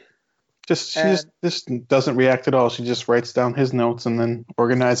 She just doesn't react at all. She just writes down his notes and then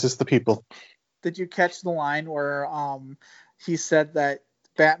organizes the people. Did you catch the line where he said that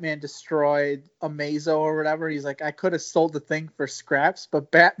Batman destroyed Amazo or whatever? He's like, I could have sold the thing for scraps,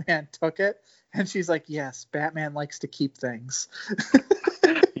 but Batman took it. And she's like, yes, Batman likes to keep things.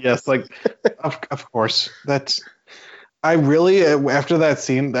 Yes, like of course. I really, after that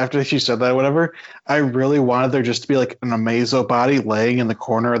scene, after she said that, whatever, I really wanted there just to be like an Amazo body laying in the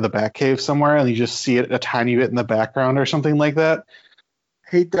corner of the Batcave somewhere, and you just see it a tiny bit in the background or something like that.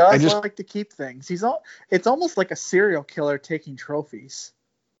 He does like to keep things. It's almost like a serial killer taking trophies.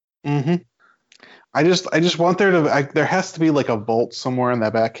 Mm-hmm. I just want there has to be like a vault somewhere in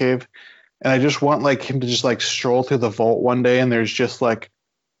that Batcave, and I just want like him to just like stroll through the vault one day, and there's just like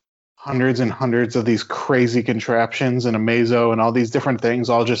hundreds and hundreds of these crazy contraptions and Amazo and all these different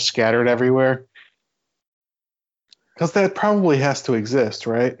things all just scattered everywhere. Because that probably has to exist,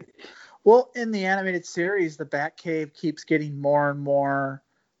 right? Well, in the animated series, the Batcave keeps getting more and more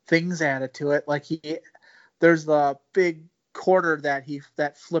things added to it. Like there's the big quarter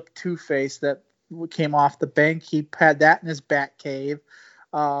that flipped Two-Face that came off the bank. He had that in his Batcave.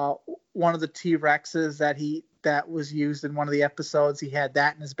 one of the T-Rexes that was used in one of the episodes. He had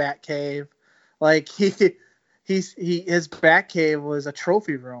that in his bat cave. Like his bat cave was a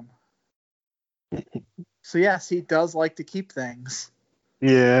trophy room. So yes, he does like to keep things.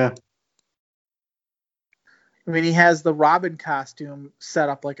 Yeah. I mean, he has the Robin costume set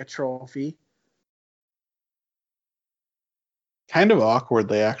up like a trophy. Kind of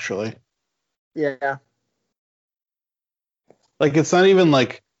awkwardly, actually. Yeah. Like, it's not even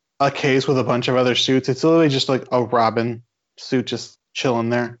like a case with a bunch of other suits. It's literally just like a Robin suit just chilling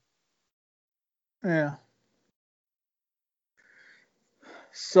there. Yeah.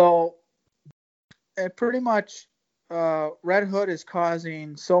 So, pretty much, Red Hood is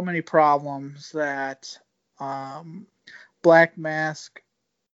causing so many problems that Black Mask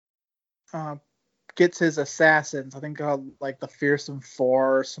gets his assassins. I think like the Fearsome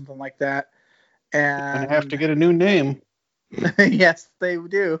Four or something like that. And I have to get a new name. yes, they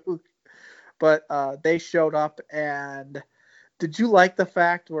do. But they showed up, and did you like the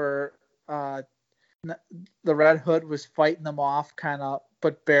fact where the Red Hood was fighting them off, kind of,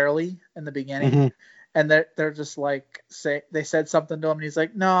 but barely in the beginning, Mm-hmm. and they're just like they said something to him, and he's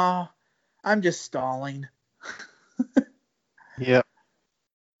like, "No, I'm just stalling." Yep.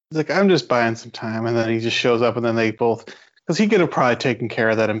 He's like, I'm just buying some time, and then he just shows up, and then they both, because he could have probably taken care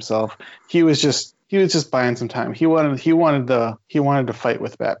of that himself. He was just buying some time. He wanted to fight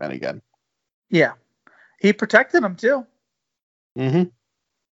with Batman again. Yeah, he protected him too. Mm-hmm.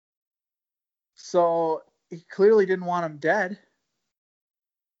 So he clearly didn't want him dead.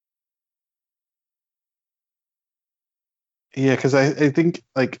 Yeah, because I think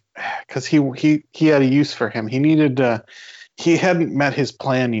because he had a use for him. He hadn't met his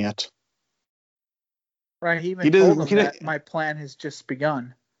plan yet. Right, he even told him that my plan has just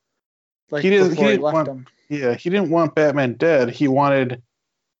begun. Like before he left him. Yeah, he didn't want Batman dead. He wanted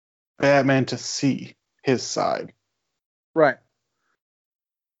Batman to see his side. Right.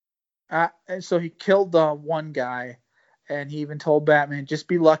 And so he killed the one guy, and he even told Batman, "Just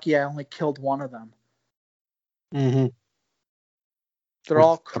be lucky I only killed one of them." Mm-hmm. They're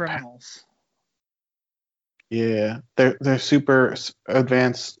all criminals. Yeah, they're super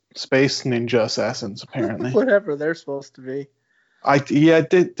advanced space ninja assassins, apparently. Whatever they're supposed to be.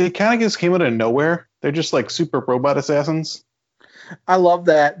 They kind of just came out of nowhere. They're just like super robot assassins. I love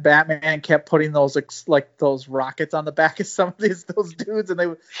that Batman kept putting those those rockets on the back of some of those dudes, and they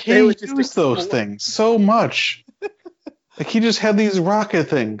would just use those things so much. Like he just had these rocket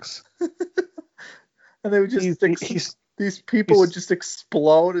things, and they would just these people would just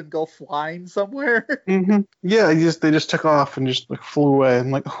explode and go flying somewhere. Mm-hmm. Yeah, they just took off and just like flew away. I'm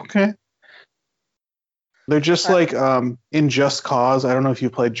like, okay. They're just like in Just Cause. I don't know if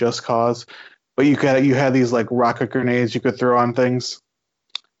you played Just Cause, but you had these like rocket grenades you could throw on things.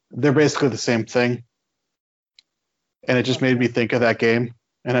 They're basically the same thing. And it just made me think of that game.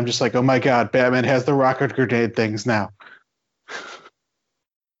 And I'm just like, oh my god, Batman has the rocket grenade things now.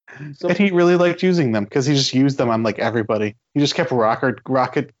 So, and he really liked using them because he just used them on like everybody. He just kept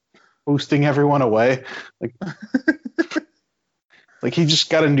rocket boosting everyone away. Like he just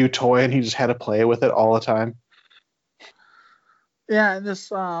got a new toy and he just had to play with it all the time. Yeah, and this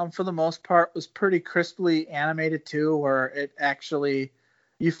for the most part was pretty crisply animated too, where it actually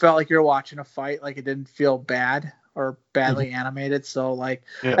you felt like you're watching a fight, like it didn't feel bad or badly animated. So like,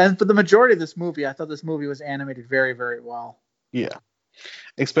 and for the majority of this movie, I thought this movie was animated very, very well. Yeah.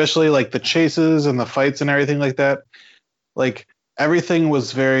 Especially like the chases and the fights and everything like that. Like everything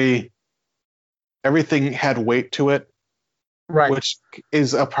had weight to it. Right. Which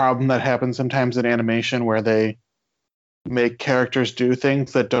is a problem that happens sometimes in animation where they make characters do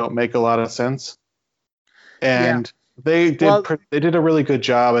things that don't make a lot of sense. And they did a really good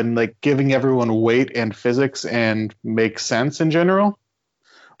job in like giving everyone weight and physics and make sense in general.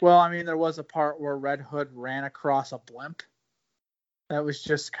 Well, I mean, there was a part where Red Hood ran across a blimp. That was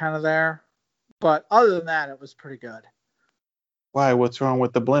just kind of there. But other than that, it was pretty good. Why? What's wrong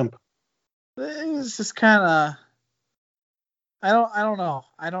with the blimp? It was just kind of... I don't know.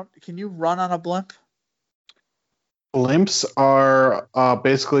 Can you run on a blimp? Blimps are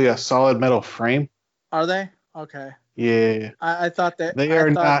basically a solid metal frame. Are they? Okay. Yeah. I thought that they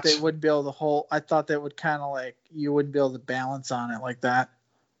wouldn't be able to I thought they would kind of like you wouldn't be able to balance on it like that.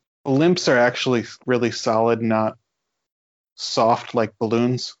 Blimps are actually really solid, not soft like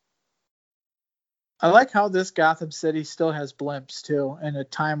balloons. I like how this Gotham City still has blimps too, in a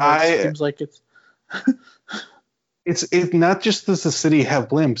time where it seems like it's It's not just does the city have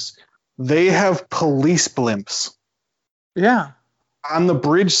blimps. They have police blimps. Yeah. On the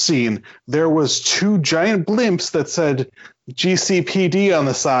bridge scene, there was 2 giant blimps that said GCPD on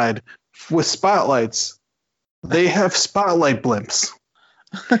the side with spotlights, they have spotlight blimps.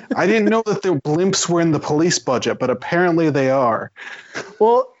 I didn't know that the blimps were in the police budget, but apparently they are.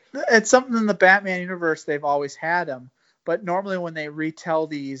 Well, it's something in the Batman universe. They've always had them, but normally when they retell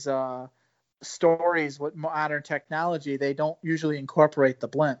these stories with modern technology, they don't usually incorporate the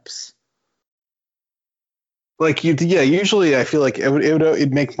blimps. Like usually I feel like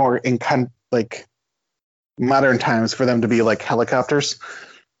it'd make more in like modern times for them to be like helicopters.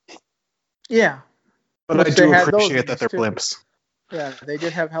 Yeah, but which I do they had those appreciate that they're too. blimps. Yeah, they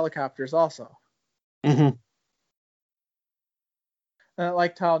did have helicopters also. Mm-hmm. And I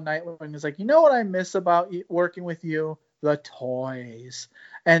liked how Nightwing was like, you know what I miss about working with you? The toys.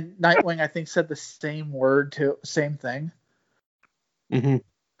 And Nightwing, I think, said the same word to same thing. Mm-hmm.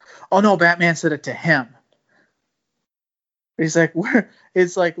 Oh no, Batman said it to him. He's like,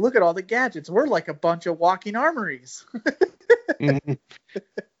 it's like, look at all the gadgets. We're like a bunch of walking armories. Mm-hmm.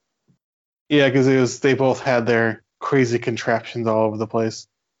 Yeah, because they both had their crazy contraptions all over the place,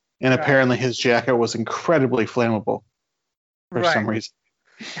 and apparently his jacket was incredibly flammable for some reason.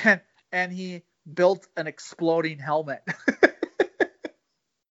 And he built an exploding helmet.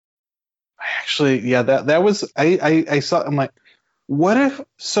 Actually, yeah, that was I saw. I'm like, what if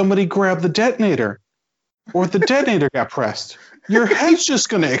somebody grabbed the detonator, or the detonator got pressed? Your head's just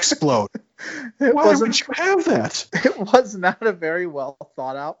going to explode. Why would you have that? It was not a very well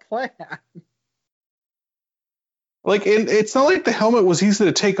thought out plan. Like, it's not like the helmet was easy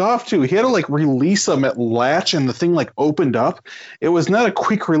to take off too. He had to like release them at latch, and the thing like opened up. It was not a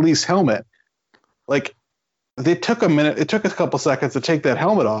quick release helmet. Like, it took a minute. It took a couple seconds to take that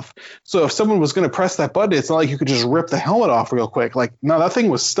helmet off. So if someone was going to press that button, it's not like you could just rip the helmet off real quick. Like, no, that thing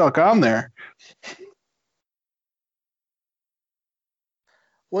was stuck on there.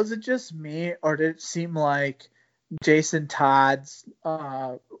 Was it just me, or did it seem like Jason Todd's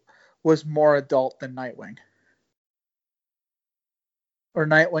was more adult than Nightwing? Or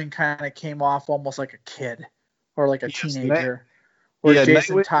Nightwing kind of came off almost like a kid or like a teenager. Where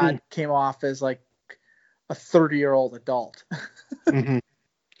Jason Nightwing, Todd came off as like a 30-year-old adult. Mm-hmm.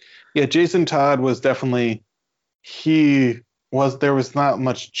 Yeah, Jason Todd was definitely, there was not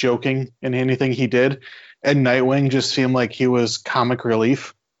much joking in anything he did. And Nightwing just seemed like he was comic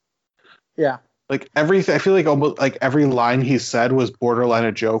relief. Yeah. Like I feel like almost like every line he said was borderline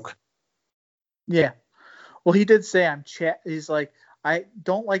a joke. Yeah. Well, he did say he's like, I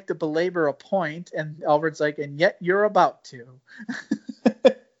don't like to belabor a point, and Alfred's like, and yet you're about to.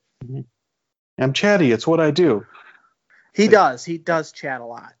 I'm chatty. It's what I do. He does chat a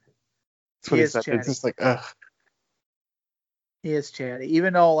lot. That's what he said. It's just like, ugh. He is chatty.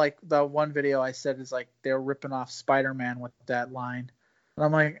 Even though, like, the one video I said is like they're ripping off Spider-Man with that line. And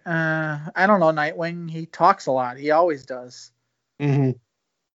I'm like, I don't know, Nightwing. He talks a lot. He always does. Mm-hmm.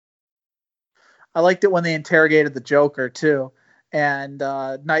 I liked it when they interrogated the Joker too, and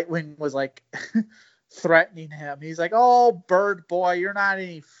Nightwing was like threatening him. He's like, "Oh, Bird Boy, you're not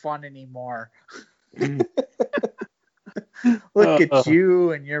any fun anymore. Look at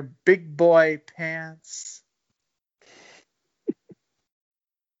you and your big boy pants."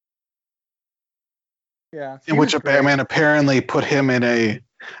 Yeah, in which a Batman apparently put him in a.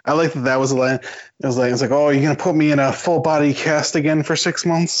 I like that was a line. It was like, "Oh, you're gonna put me in a full body cast again for 6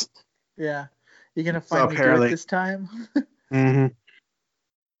 months?" Yeah. You're going to finally do it this time? Mm-hmm.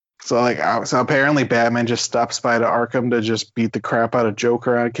 So apparently Batman just stops by to Arkham to just beat the crap out of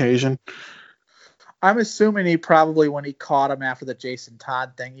Joker on occasion. I'm assuming he probably, when he caught him after the Jason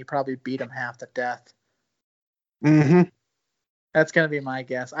Todd thing, he probably beat him half to death. Mm-hmm. That's going to be my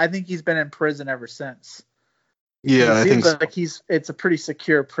guess. I think he's been in prison ever since. Yeah, I think like it's a pretty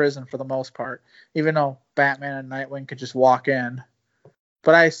secure prison for the most part, even though Batman and Nightwing could just walk in.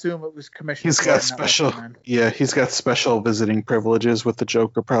 But I assume it was Commissioner. He's got special. Yeah, he's got special visiting privileges with the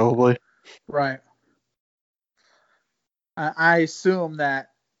Joker, probably. Right. I assume that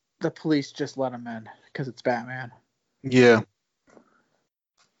the police just let him in because it's Batman. Yeah.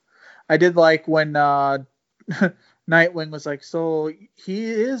 I did like when Nightwing was like, "So he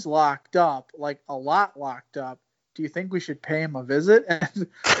is locked up, like a lot locked up. Do you think we should pay him a visit?" And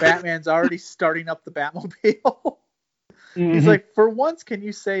Batman's already starting up the Batmobile. Mm-hmm. He's like, "For once, can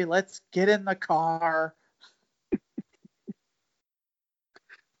you say, let's get in the car?"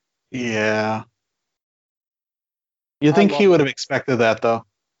 Yeah. You think he would have expected that, though?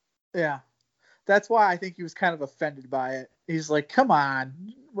 Yeah. That's why I think he was kind of offended by it. He's like, come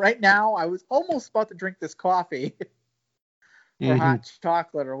on. Right now, I was almost about to drink this coffee. Or hot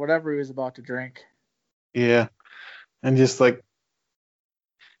chocolate or whatever he was about to drink. Yeah. And just like,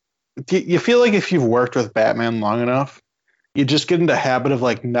 you feel like if you've worked with Batman long enough, You just get into the habit of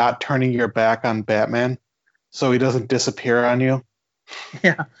like not turning your back on Batman so he doesn't disappear on you.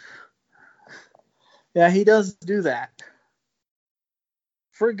 Yeah. Yeah, he does do that.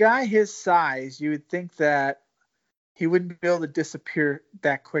 For a guy his size, you would think that he wouldn't be able to disappear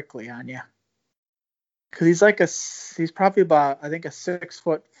that quickly on you. Because he's probably about, I think, a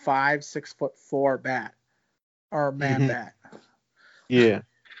 6'5", 6'4" bat or man Mhm. bat. Yeah.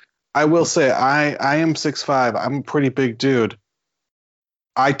 I will say I am 6'5". I'm a pretty big dude.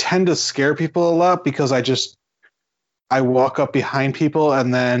 I tend to scare people a lot because I walk up behind people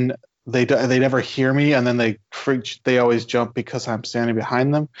and then they never hear me and then they always jump because I'm standing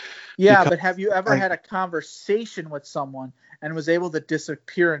behind them. Yeah, Because but have you ever I had a conversation with someone and was able to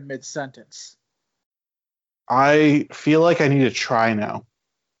disappear in mid-sentence? I feel like I need to try now.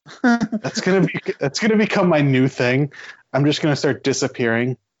 That's gonna become my new thing. I'm just gonna start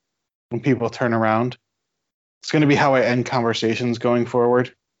disappearing when people turn around. It's gonna be how I end conversations going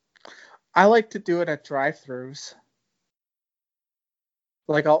forward. I like to do it at drive-thrus.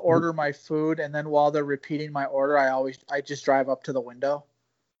 Like I'll order my food and then while they're repeating my order, I just drive up to the window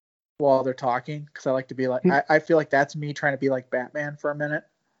while they're talking because I like to be like I feel like that's me trying to be like Batman for a minute.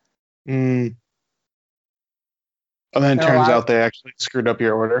 Mm. And then it And turns out they actually screwed up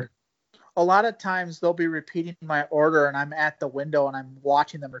your order. a lot of times they'll be repeating my order and I'm at the window and I'm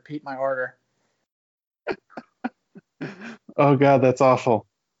watching them repeat my order. Oh god, that's awful.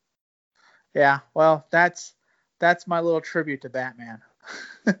 Yeah, well, that's my little tribute to Batman.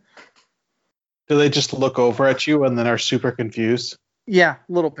 Do they just look over at you and then are super confused? Yeah,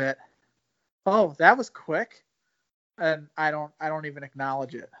 a little bit. Oh, that was quick. And I don't even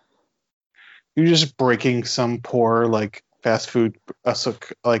acknowledge it. You're just breaking some poor like fast food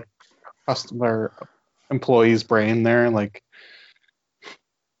like customer employee's brain there. Like,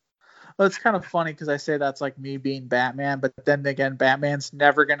 Well, it's kind of funny because I say that's like me being Batman, but then again, Batman's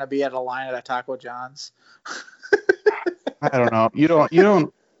never gonna be at a line at a Taco John's. I don't know. You don't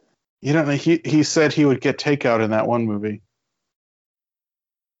know. He said he would get takeout in that one movie.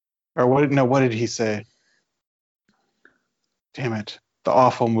 Or what? No, what did he say? Damn it! The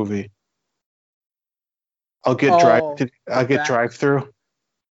awful movie. Oh, I'll get that drive through.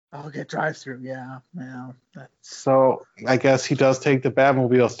 I'll get drive-through. Yeah, yeah. That's So I guess he does take the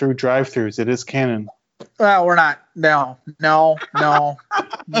Batmobile through drive-throughs. It is canon. well, we're not. No.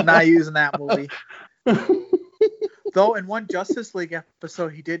 Not using that movie. Though in one Justice League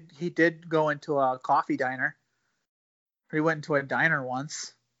episode, he did go into a coffee diner. He went into a diner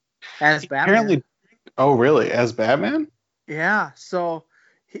once as Batman. Apparently, oh really? As Batman? Yeah. So,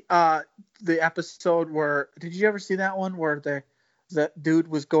 the episode where did you ever see that one where the dude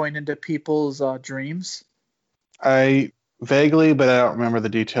was going into people's dreams? I vaguely, but I don't remember the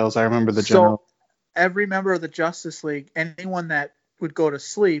details. I remember the So general. every member of the Justice League, anyone that would go to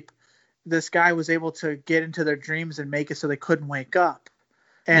sleep, this guy was able to get into their dreams and make it so they couldn't wake up.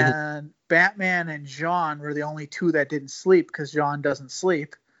 And Batman and John were the only two that didn't sleep because John doesn't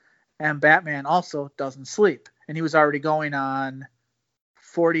sleep. And Batman also doesn't sleep. And he was already going on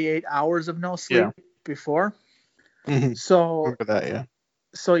 48 hours of no sleep before. Mhm. So, Remember that? Yeah.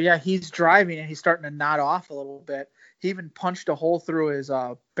 so yeah, he's driving and he's starting to nod off a little bit. He even punched a hole through his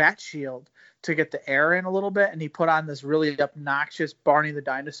bat shield to get the air in a little bit. And he put on this really obnoxious Barney the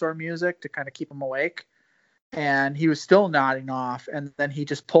Dinosaur music to kind of keep him awake. And he was still nodding off. And then he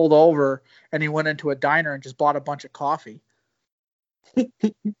just pulled over and he went into a diner and just bought a bunch of coffee.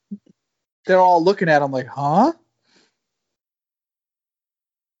 They're all looking at him like, huh?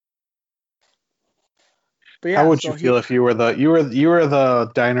 But yeah, How would so you feel if you were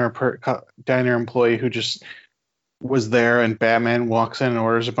the diner employee who just was there and Batman walks in and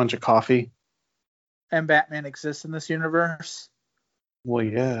orders a bunch of coffee? and Batman exists in this universe? Well,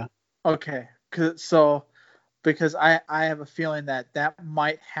 yeah. Okay, because I have a feeling that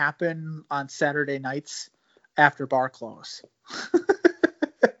might happen on Saturday nights after bar close.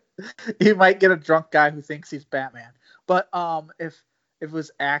 You might get a drunk guy who thinks he's Batman. But if it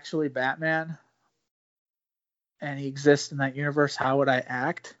was actually Batman and he exists in that universe, how would I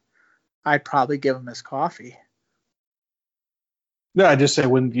act? I'd probably give him his coffee. No, I just say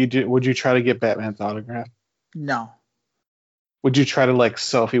would you try to get Batman's autograph? No. Would you try to like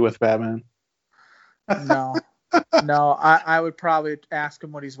selfie with Batman? No. No, I would probably ask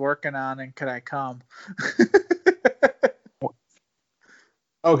him what he's working on and could I come?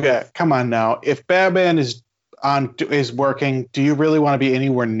 Okay, come on now. If Batman is working, do you really want to be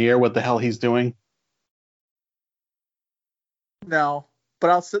anywhere near what the hell he's doing? No,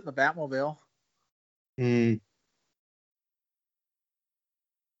 but I'll sit in the Batmobile. Hmm.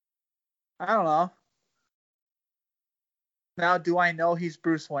 I don't know. Now, do I know he's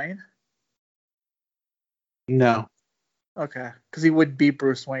Bruce Wayne? No. Okay, because he wouldn't be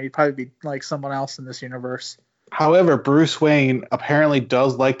Bruce Wayne. He'd probably be like someone else in this universe. However, Bruce Wayne apparently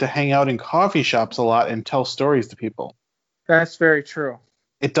does like to hang out in coffee shops a lot and tell stories to people. That's very true.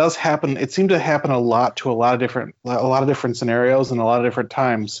 It does happen. It seemed to happen a lot to a lot of different scenarios and a lot of different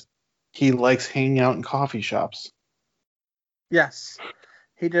times. He likes hanging out in coffee shops. Yes,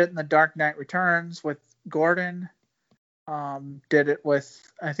 he did it in The Dark Knight Returns with Gordon. Did it with,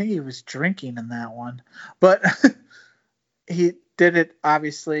 I think he was drinking in that one, but he did it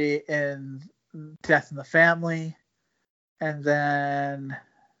obviously in Death in the Family, and then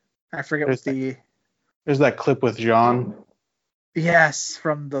I forget There's that clip with John. Yes,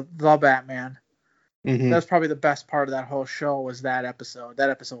 from the Batman. Mm-hmm. That's probably the best part of that whole show was that episode. That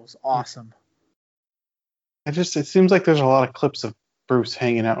episode was awesome. It seems like there's a lot of clips of Bruce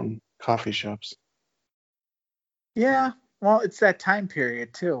hanging out in coffee shops. Yeah, well, it's that time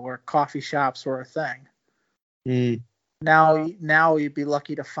period too where coffee shops were a thing. Mm. Now you'd be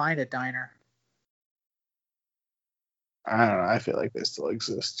lucky to find a diner. I don't know. I feel like they still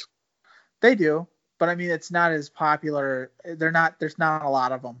exist. They do, but I mean, it's not as popular. There's not a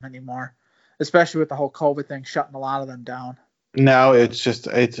lot of them anymore, especially with the whole COVID thing shutting a lot of them down. Now it's just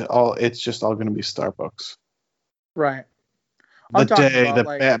all going to be Starbucks. Right.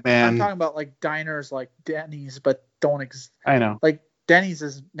 Batman. I'm talking about like diners like Denny's, but don't I know. Like Denny's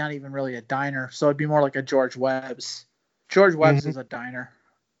is not even really a diner, so it'd be more like a George Webb's. George Webb's is a diner.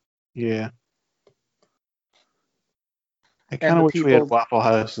 Yeah. I kind of wish we had Waffle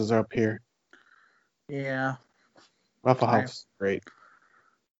Houses up here. Yeah. Waffle House is great.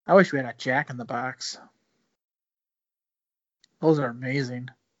 I wish we had a Jack in the Box. Those are amazing.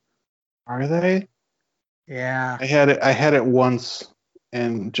 Are they? Yeah. I had it once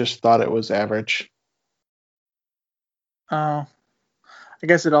and just thought it was average. Oh. I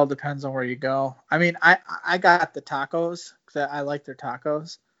guess it all depends on where you go. I mean, I got the tacos because I like their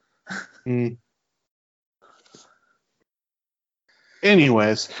tacos. Mm.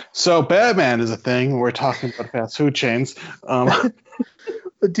 Anyways, so Batman is a thing. We're talking about fast food chains. Do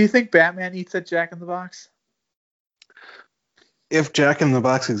you think Batman eats at Jack in the Box? If Jack in the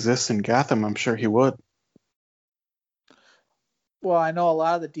Box exists in Gotham, I'm sure he would. Well, I know a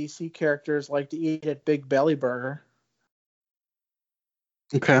lot of the DC characters like to eat at Big Belly Burger.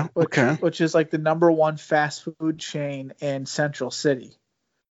 Okay. Which is like the #1 fast food chain in Central City.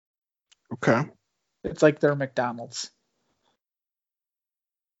 Okay. It's like their McDonald's.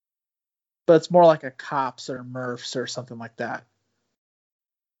 But it's more like a Cops or Murph's or something like that.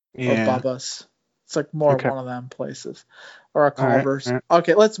 Yeah. Or Bubba's. It's like more one of them places. Or a Culver's. All right.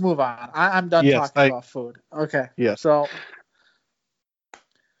 Okay, let's move on. I'm done talking about food. Okay. Yeah. So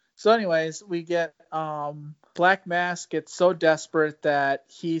anyways, we get Black Mask gets so desperate that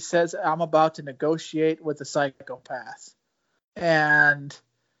he says, I'm about to negotiate with a psychopath. And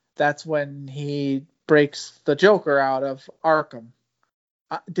that's when he breaks the Joker out of Arkham.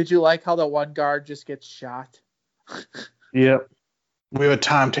 Did you like how the one guard just gets shot? Yep. We have a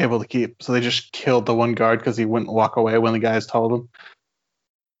timetable to keep, so they just killed the one guard because he wouldn't walk away when the guys told him.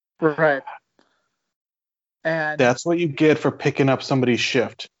 Right. And that's what you get for picking up somebody's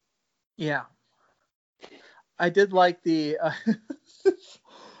shift. Yeah. I did like the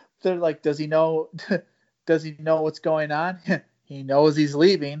they're like, does he know what's going on? He knows he's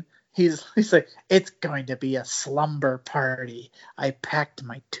leaving. He's like, it's going to be a slumber party. I packed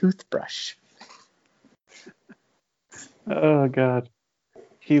my toothbrush. Oh God.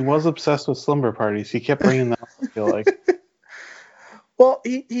 He was obsessed with slumber parties. He kept bringing them up, I feel like. Well,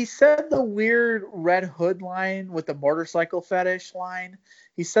 he said the weird Red Hood line with the motorcycle fetish line.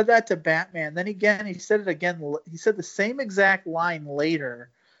 He said that to Batman. Then again, he said it again. He said the same exact line later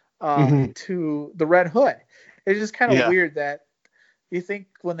to the Red Hood. It's just kind of weird that you think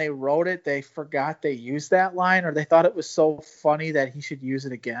when they wrote it, they forgot they used that line, or they thought it was so funny that he should use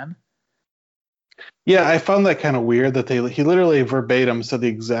it again. Yeah, I found that kind of weird that he literally verbatim said the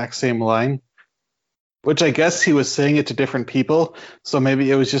exact same line, which I guess he was saying it to different people. So maybe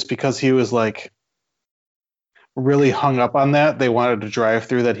it was just because he was like really hung up on that. They wanted to drive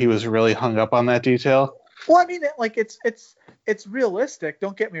through that he was really hung up on that detail. Well, I mean, it's realistic.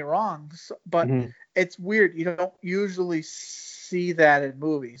 Don't get me wrong, but it's weird. You don't usually see that in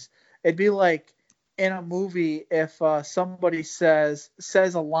movies. It'd be like in a movie if somebody says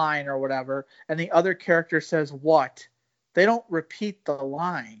a line or whatever, and the other character says what, they don't repeat the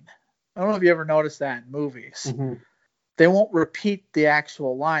line. I don't know if you ever noticed that in movies. They won't repeat the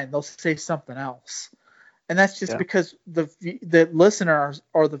actual line. They'll say something else. And that's just because the listener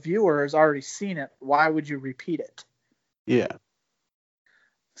or the viewer has already seen it. Why would you repeat it? Yeah.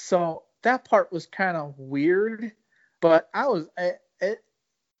 So that part was kind of weird, but it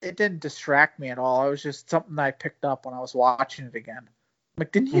didn't distract me at all. It was just something I picked up when I was watching it again.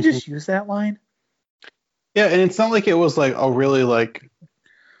 Like, didn't he just use that line? Yeah, and it's not like it was like a really like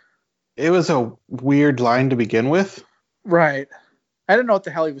it was a weird line to begin with. Right. I didn't know what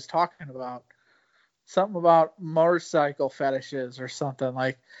the hell he was talking about. Something about motorcycle fetishes or something.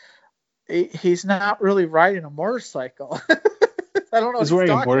 Like, he's not really riding a motorcycle. I don't know. He's wearing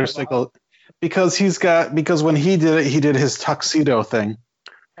a motorcycle about. because when he did it, he did his tuxedo thing.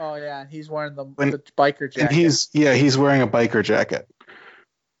 Oh yeah, and he's wearing the biker jacket. And he's wearing a biker jacket.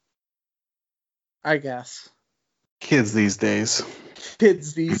 I guess. Kids these days.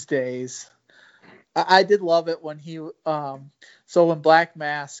 I did love it when he so when Black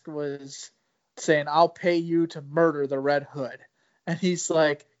Mask was saying, "I'll pay you to murder the Red Hood," and he's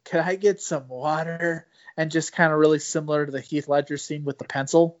like, "Can I get some water?" And just kind of really similar to the Heath Ledger scene with the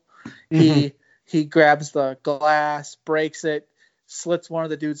pencil. He grabs the glass, breaks it, slits one of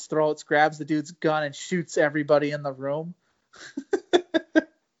the dude's throats, grabs the dude's gun, and shoots everybody in the room.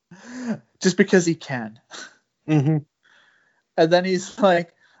 Just because he can. Mm-hmm. And then he's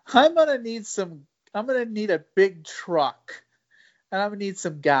like, I'm gonna need a big truck, and I'm gonna need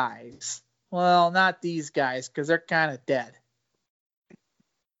some guys. Well, not these guys, because they're kind of dead.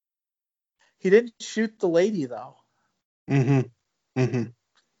 He didn't shoot the lady, though. Mm-hmm. Mm-hmm.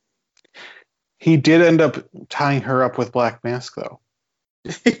 He did end up tying her up with Black Mask, though.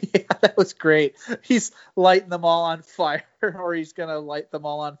 Yeah, that was great. He's lighting them all on fire, or he's going to light them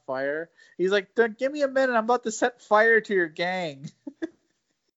all on fire. He's like, give me a minute. I'm about to set fire to your gang. I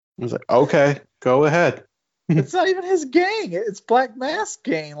was like, okay, go ahead. It's not even his gang. It's Black Mask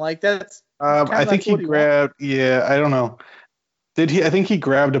gang. Like, that's... I think he grabbed... Yeah, I don't know. Did he? I think he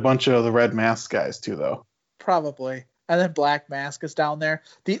grabbed a bunch of the Red Mask guys, too, though. Probably. And then Black Mask is down there.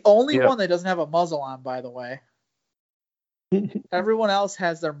 The only one that doesn't have a muzzle on, by the way. Everyone else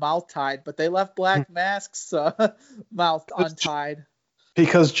has their mouth tied, but they left Black Mask's mouth untied.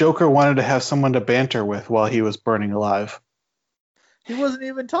 Because Joker wanted to have someone to banter with while he was burning alive. He wasn't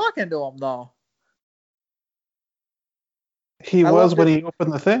even talking to him, though. He was when he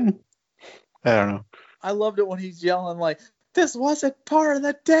opened the thing. I don't know. I loved it when he's yelling like, "This wasn't part of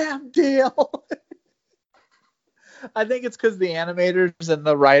the damn deal." I think it's because the animators and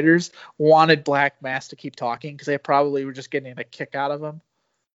the writers wanted Black Mask to keep talking because they probably were just getting a kick out of him.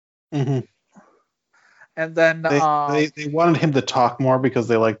 Mm-hmm. And then they wanted him to talk more because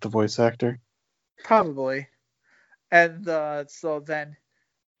they liked the voice actor. Probably. And so then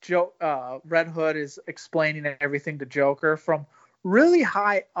Red Hood is explaining everything to Joker from really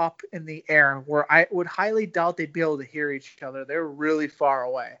high up in the air, where I would highly doubt they'd be able to hear each other. They're really far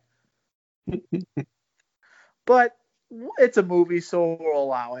away. But it's a movie, so we'll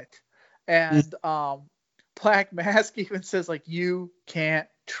allow it. And Black Mask even says, like, you can't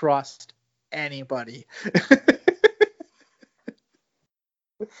trust anybody.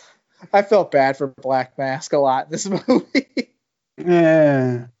 I felt bad for Black Mask a lot in this movie.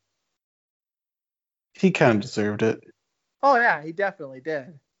 Yeah. He kind of deserved it. Oh, yeah, he definitely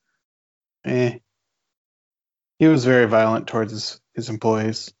did. He was very violent towards his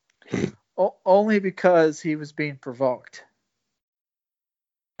employees. Only because he was being provoked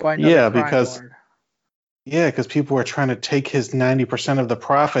by another crime lord. Yeah, because people were trying to take his 90% of the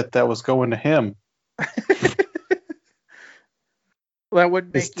profit that was going to him. Well, that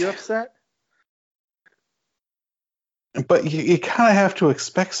wouldn't make you upset? But you kind of have to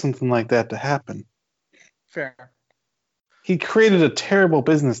expect something like that to happen. Fair. He created a terrible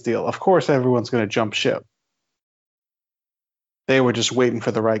business deal. Of course, everyone's going to jump ship. They were just waiting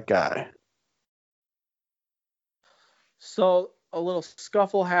for the right guy. So a little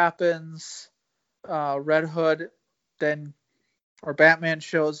scuffle happens. Red Hood or Batman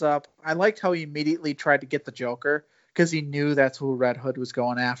shows up. I liked how he immediately tried to get the Joker because he knew that's who Red Hood was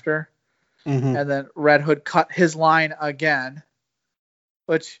going after. Mm-hmm. And then Red Hood cut his line again,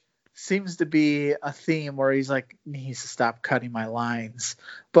 which seems to be a theme where he's like, he needs to stop cutting my lines.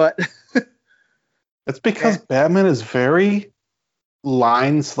 But that's because Batman is very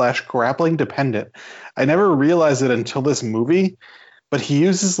line/grappling dependent. I never realized it until this movie, but he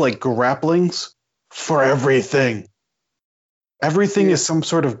uses like grapplings for everything. Everything is some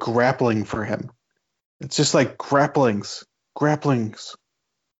sort of grappling for him. It's just like grapplings.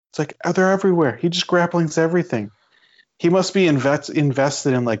 It's like, they're everywhere. He just grapplings everything. He must be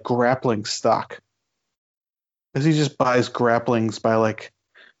invested in like grappling stock. Because he just buys grapplings by like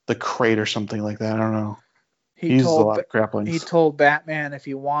the crate or something like that. I don't know. He uses a lot of grapplings. He told Batman if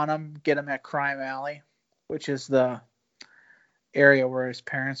you want them, get them at Crime Alley, which is the area where his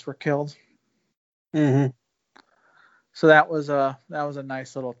parents were killed. Mm-hmm. So that was a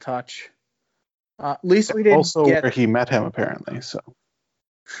nice little touch. At least we didn't Also, get where he met him, apparently. So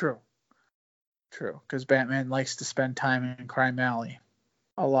true, because Batman likes to spend time in Crime Alley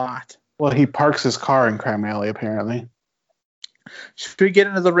a lot. well, he parks his car in Crime Alley, apparently. Should we get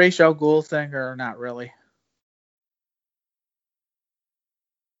into the Ra's al Ghul thing or not really?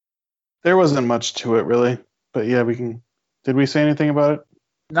 There wasn't much to it, really. But yeah, we can. Did we say anything about it?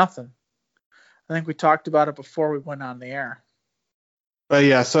 Nothing. I think we talked about it before we went on the air. But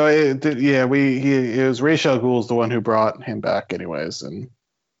yeah, so it was Ra's al Ghul's the one who brought him back, anyways, and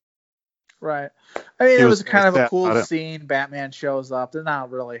Right. I mean, He it was was kind of a sad cool about it. scene. Batman shows up. There's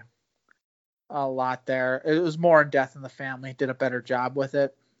not really a lot there. It was more in Death in the Family. Did a better job with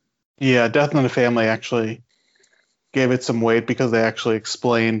it. yeah, Death in the Family actually gave it some weight because they actually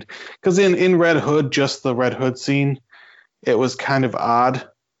explained. Because in Red Hood, just the Red Hood scene, it was kind of odd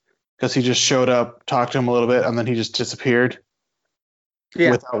because he just showed up, talked to him a little bit, and then he just disappeared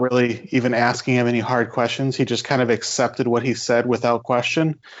Yeah. without really even asking him any hard questions. He just kind of accepted what he said without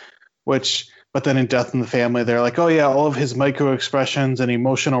question. But then in Death in the Family, they're like, oh yeah, all of his micro expressions and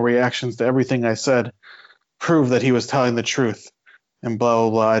emotional reactions to everything I said prove that he was telling the truth, and blah blah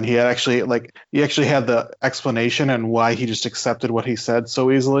blah. And he actually had the explanation and why he just accepted what he said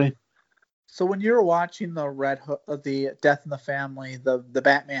so easily. So when you were watching the the Death in the Family, the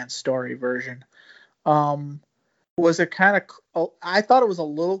Batman story version, was it kind of? I thought it was a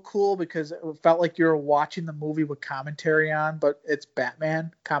little cool because it felt like you were watching the movie with commentary on, but it's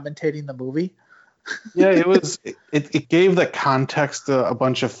Batman commentating the movie. Yeah, it was. It gave the context to a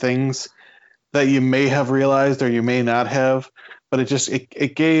bunch of things that you may have realized or you may not have, but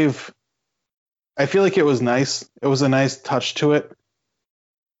it gave. I feel like it was nice. It was a nice touch to it.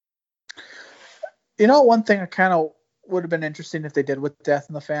 You know, one thing I kind of would have been interesting if they did with Death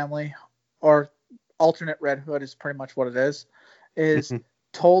in the Family, or alternate Red Hood is pretty much what it is Mhm.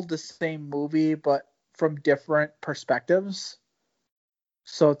 told the same movie but from different perspectives.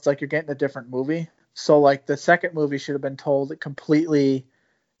 So it's like you're getting a different movie. So like the second movie should have been told completely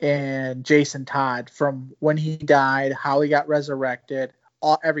in Jason Todd, from when he died, how he got resurrected,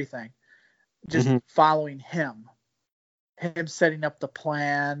 everything. Just Mhm. following him setting up the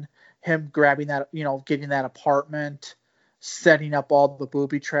plan, him grabbing that, getting that apartment, setting up all the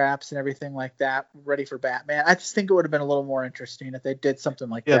booby traps and everything like that, ready for Batman. I just think it would have been a little more interesting if they did something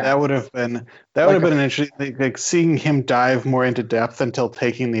like Yeah, that. that would have been Like an interesting, like seeing him dive more into depth until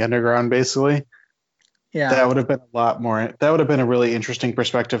taking the underground, basically. Yeah. That would have been a lot more. That would have been a really interesting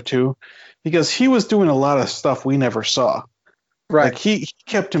perspective too, because he was doing a lot of stuff we never saw. Right. Like he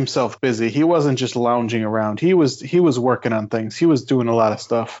kept himself busy. He wasn't just lounging around. He was working on things. He was doing a lot of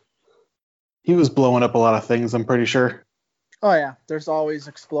stuff. He was blowing up a lot of things, I'm pretty sure. Oh yeah, there's always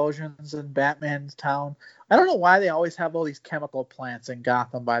explosions in Batman's town. I don't know why they always have all these chemical plants in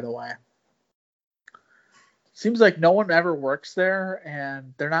Gotham, by the way. Seems like no one ever works there,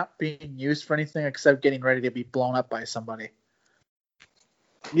 and they're not being used for anything except getting ready to be blown up by somebody.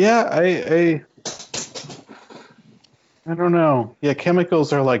 Yeah, I don't know. Yeah,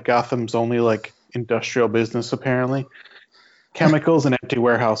 chemicals are like Gotham's only like industrial business, apparently. Chemicals and empty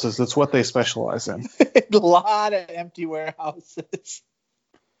warehouses. That's what they specialize in. A lot of empty warehouses. It's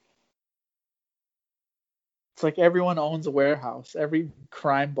like everyone owns a warehouse, every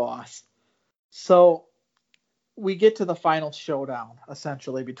crime boss. So we get to the final showdown,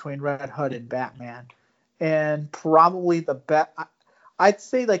 essentially, between Red Hood and Batman. And probably I'd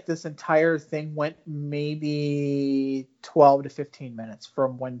say like this entire thing went maybe 12 to 15 minutes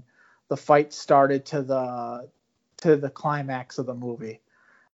from when the fight started to the climax of the movie.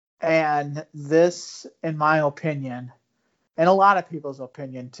 And this, in my opinion, and a lot of people's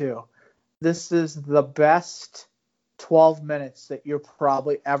opinion too, this is the best 12 minutes that you're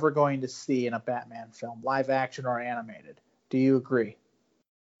probably ever going to see in a Batman film, live action or animated. Do you agree?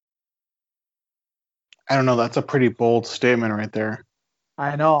 I don't know. That's a pretty bold statement right there.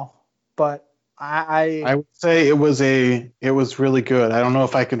 I know, but I would say it was really good. I don't know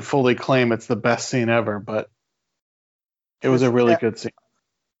if I can fully claim it's the best scene ever, but it was a really good scene.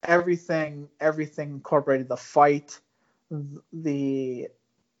 Everything incorporated: the fight, the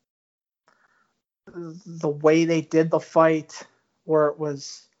way they did the fight, where it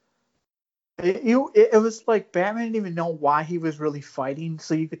was like Batman didn't even know why he was really fighting,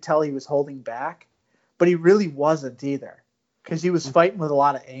 so you could tell he was holding back, but he really wasn't either, because he was fighting with a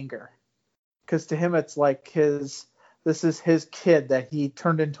lot of anger. Because to him, it's like this is his kid that he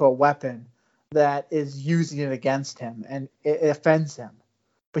turned into a weapon that is using it against him, and it offends him,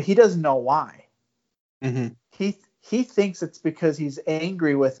 but he doesn't know why. Mm-hmm. he thinks it's because he's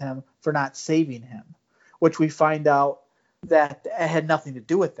angry with him for not saving him, which we find out that it had nothing to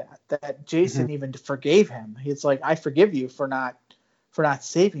do with that. That Jason even forgave him. He's like, I forgive you for not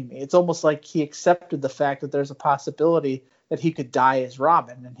saving me. It's almost like he accepted the fact that there's a possibility that he could die as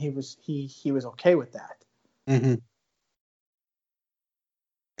Robin, and he was okay with that. Mm-hmm.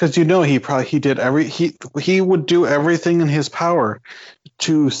 Because he would do everything in his power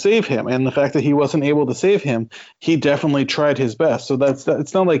to save him, and the fact that he wasn't able to save him, he definitely tried his best. So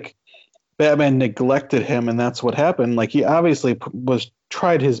it's not like Batman neglected him and that's what happened. Like, he obviously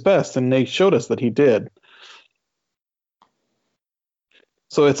tried his best, and they showed us that he did.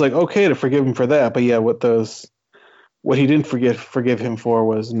 So it's like, okay to forgive him for that, but yeah, what he didn't forgive him for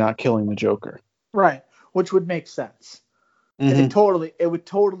was not killing the Joker. Right, which would make sense. Mm-hmm.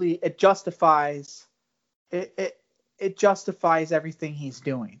 It justifies it justifies everything he's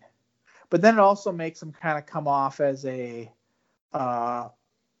doing. But then it also makes him kind of come off as a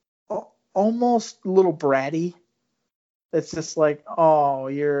almost a little bratty. It's just like, oh,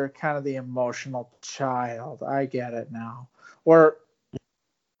 you're kind of the emotional child. I get it now. Or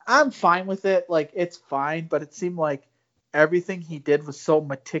I'm fine with it. Like, it's fine, but it seemed like everything he did was so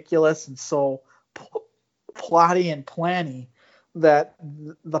meticulous and so plotty and planny that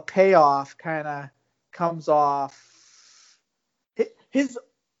the payoff kind of comes off. His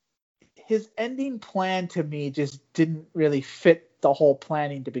ending plan to me just didn't really fit the whole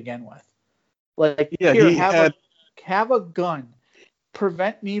planning to begin with. Like, yeah, here, have a gun,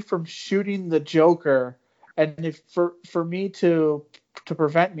 prevent me from shooting the Joker, and if for me to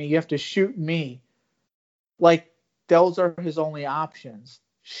prevent me, you have to shoot me. Like, those are his only options.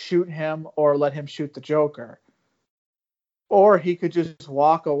 Shoot him or let him shoot the Joker. Or he could just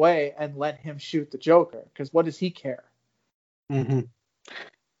walk away and let him shoot the Joker, because what does he care? Mm-hmm.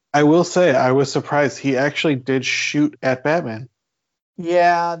 I will say, I was surprised he actually did shoot at Batman.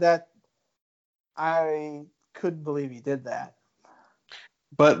 Yeah, that I couldn't believe he did that.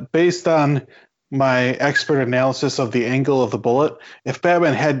 But based on my expert analysis of the angle of the bullet, if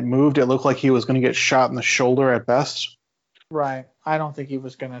Batman had moved, it looked like he was going to get shot in the shoulder at best. Right. I don't think he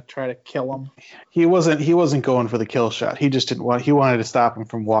was going to try to kill him. He wasn't going for the kill shot. He just didn't want. He wanted to stop him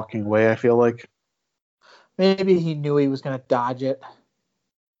from walking away, I feel like. Maybe he knew he was going to dodge it.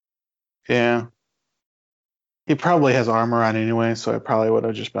 Yeah. He probably has armor on anyway, so it probably would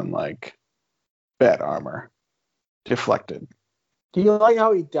have just been like bad armor. Deflected. Do you like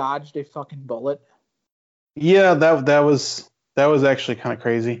how he dodged a fucking bullet? Yeah, that was actually kind of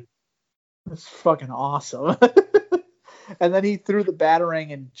crazy. It's fucking awesome. And then he threw the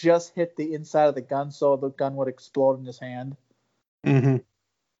batarang and just hit the inside of the gun so the gun would explode in his hand. Mm-hmm.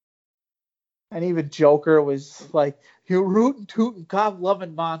 And even Joker was like, you rootin' tootin' cop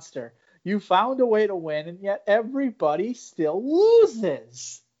loving monster. You found a way to win, and yet everybody still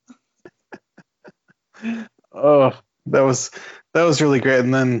loses. Oh, that was really great.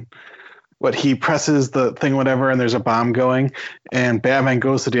 And then he presses the thing, whatever, and there's a bomb going, and Batman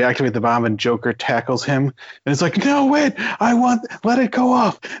goes to deactivate the bomb, and Joker tackles him, and it's like, no, wait, let it go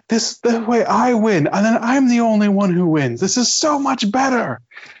off. The way I win, and then I'm the only one who wins. This is so much better.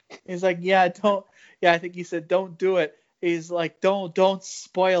 He's like, I think he said, don't do it. He's like, don't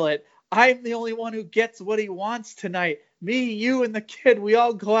spoil it. I'm the only one who gets what he wants tonight. Me, you, and the kid, we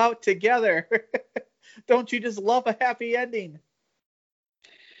all go out together. Don't you just love a happy ending?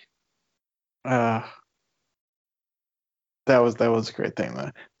 That was a great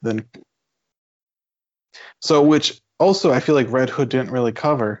thing. Then, so which also I feel like Red Hood didn't really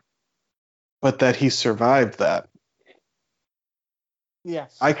cover, but that he survived that.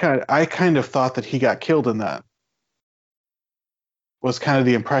 Yes. I kind of thought that he got killed in that. Was kind of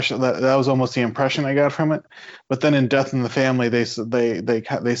the impression that was almost the impression I got from it. But then in Death in the Family, they said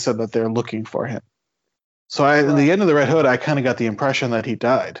that they're looking for him. So at the end of the Red Hood, I kind of got the impression that he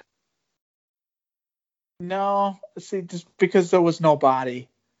died. No, see, just because there was no body.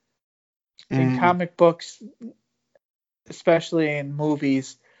 In comic books, especially in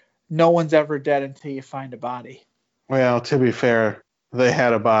movies, no one's ever dead until you find a body. Well, to be fair, they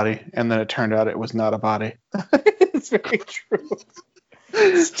had a body, and then it turned out it was not a body. It's very true.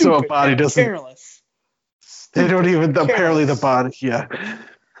 Stupid, so a body doesn't. Careless. They don't even apparently the body. Yeah,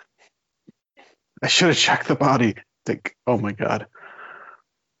 I should have checked the body. Oh my god.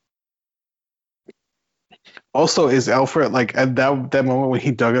 Also, is Alfred like at that moment when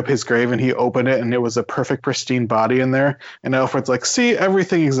he dug up his grave and he opened it and it was a perfect pristine body in there, and Alfred's like, see,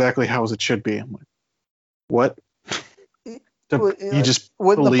 everything exactly how it should be. I'm like, what? You just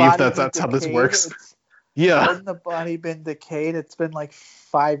believe that's how this works? Yeah. Wouldn't the body been decayed? It's been like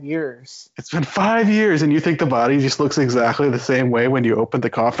 5 years. It's been 5 years, and you think the body just looks exactly the same way when you open the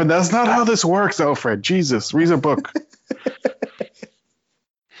coffin? That's not how this works, Alfred. Jesus, read a book.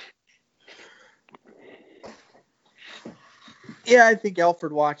 Yeah, I think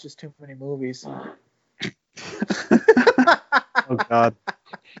Alfred watches too many movies. Oh, God.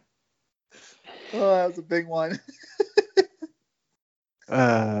 Oh, that was a big one.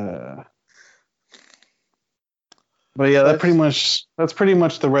 But yeah, that's pretty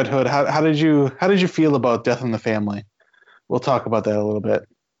much the Red Hood. How did you feel about Death in the Family? We'll talk about that a little bit.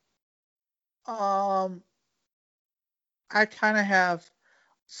 I kind of have.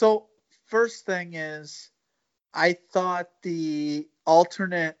 So first thing is, I thought the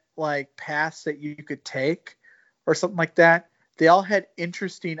alternate like paths that you could take or something like that, they all had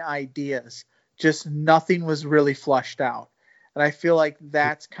interesting ideas. Just nothing was really fleshed out. And I feel like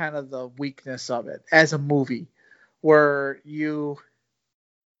that's kind of the weakness of it as a movie, where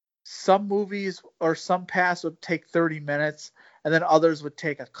some movies or some paths would take 30 minutes and then others would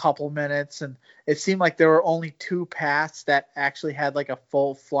take a couple minutes. And it seemed like there were only 2 paths that actually had like a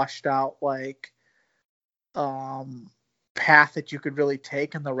full fleshed out, like, path that you could really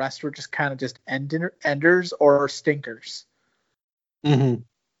take, and the rest were just kind of just enders or stinkers. Mm-hmm.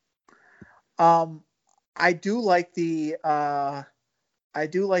 I do like the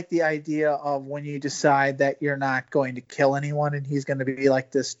idea of when you decide that you're not going to kill anyone, and he's going to be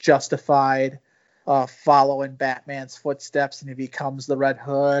like this justified follow in Batman's footsteps, and he becomes the Red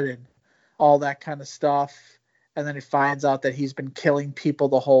Hood and all that kind of stuff, and then he finds out that he's been killing people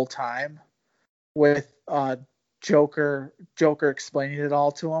the whole time, with Joker explaining it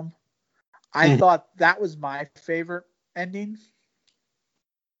all to him. I thought that was my favorite ending.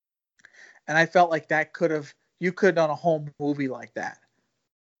 And I felt like you could have done a whole movie like that.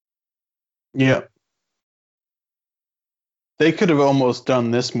 Yeah. They could have almost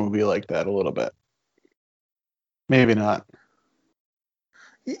done this movie like that a little bit. Maybe not.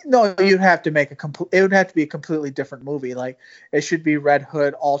 No, you'd have to make it would have to be a completely different movie. Like, it should be Red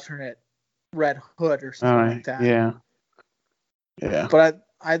Hood, alternate Red Hood or something like that. Yeah. Yeah. But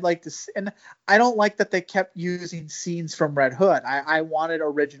I'd like to see, and I don't like that they kept using scenes from Red Hood. I wanted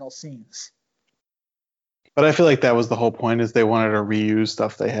original scenes. But I feel like that was the whole point, is they wanted to reuse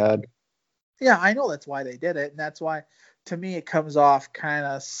stuff they had. Yeah, I know that's why they did it, and that's why, to me, it comes off kind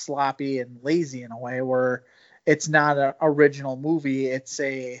of sloppy and lazy in a way, where it's not an original movie. It's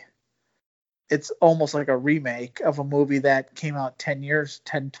almost like a remake of a movie that came out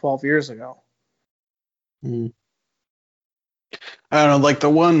 10, 12 years ago. I don't know, like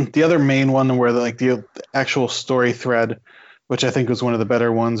the other main one where the actual story thread, which I think was one of the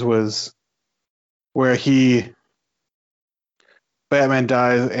better ones, was where Batman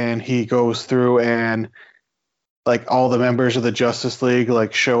dies and he goes through and like all the members of the Justice League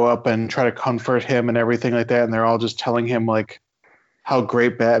like show up and try to comfort him and everything like that, and they're all just telling him like how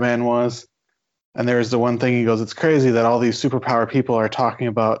great Batman was. And there's the one thing he goes, it's crazy that all these superpower people are talking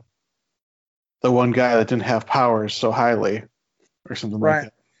about the one guy that didn't have powers so highly, or something like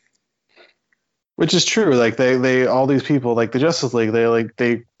that. Which is true. Like they all these people, like the Justice League,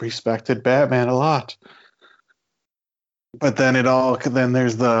 they respected Batman a lot. But then it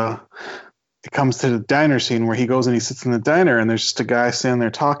comes to the diner scene where he goes and he sits in the diner and there's just a guy standing there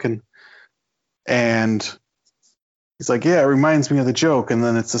talking, and he's like, yeah, it reminds me of the joke, and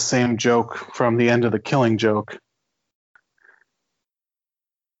then it's the same joke from the end of the Killing Joke.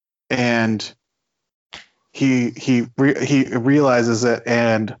 And he realizes it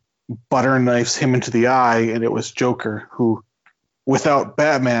and butter knifes him into the eye, and it was Joker, who, without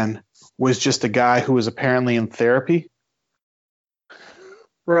Batman, was just a guy who was apparently in therapy.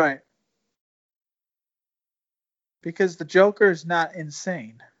 Right. Because the Joker is not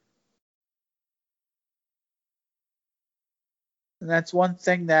insane. And that's one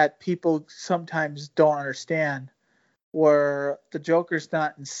thing that people sometimes don't understand, where the Joker's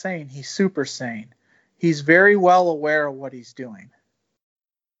not insane, he's super sane. He's very well aware of what he's doing.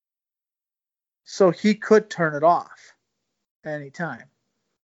 So he could turn it off at any time.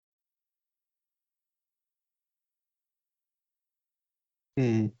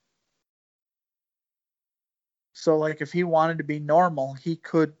 So, like, if he wanted to be normal, he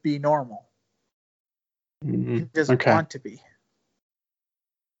could be normal. He doesn't want to be.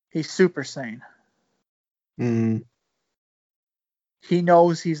 He's super sane. He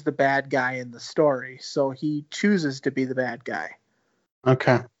knows he's the bad guy in the story, so he chooses to be the bad guy.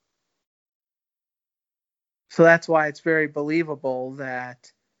 Okay. So that's why it's very believable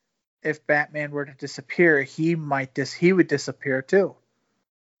that if Batman were to disappear, he would disappear too.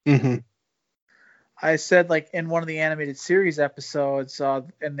 I said, like, in one of the animated series episodes,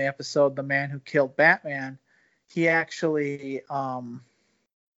 in the episode The Man Who Killed Batman, he actually,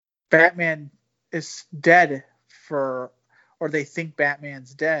 Batman is dead or they think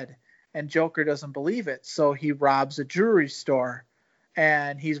Batman's dead, and Joker doesn't believe it, so he robs a jewelry store,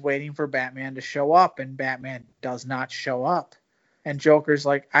 and he's waiting for Batman to show up, and Batman does not show up. And Joker's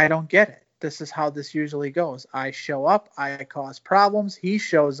like, I don't get it. This is how this usually goes. I show up, I cause problems, he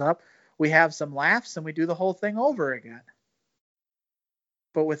shows up, we have some laughs, and we do the whole thing over again.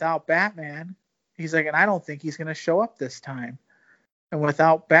 But without Batman, he's like, and I don't think he's going to show up this time. And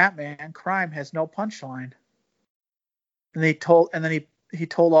without Batman, crime has no punchline. And he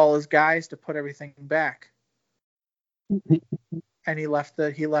told all his guys to put everything back. And he left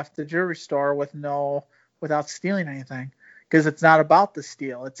the jewelry store without stealing anything, because it's not about the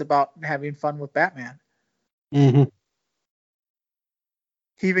steal; it's about having fun with Batman. Mm-hmm.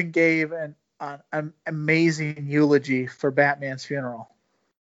 He even gave an amazing eulogy for Batman's funeral.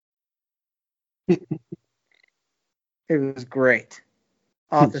 It was great.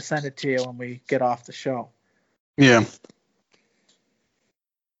 I'll have to send it to you when we get off the show. Yeah.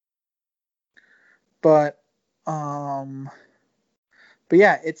 But yeah,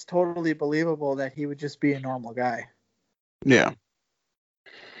 it's totally believable that he would just be a normal guy. Yeah.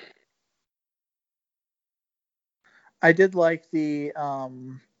 I did like the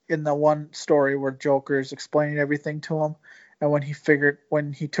in the one story where Joker's explaining everything to him, and when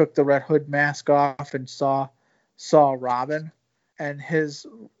he took the Red Hood mask off and saw Robin, and his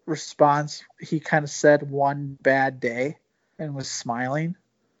response, he kind of said "one bad day" and was smiling.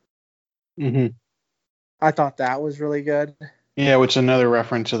 Mm-hmm. I thought that was really good. Yeah, which is another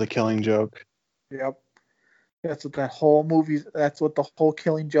reference to the Killing Joke. Yep. That's what the whole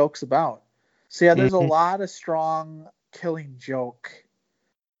Killing Joke's about. So yeah, there's a lot of strong Killing Joke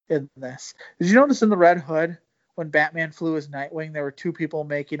in this. Did you notice in the Red Hood, when Batman flew his Nightwing, there were two people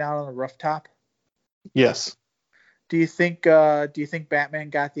making out on the rooftop? Yes. Do you think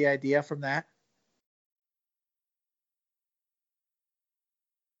Batman got the idea from that?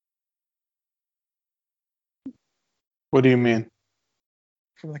 What do you mean?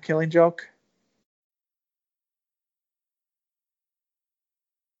 From the Killing Joke?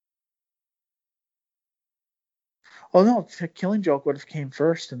 Oh no, the Killing Joke would have came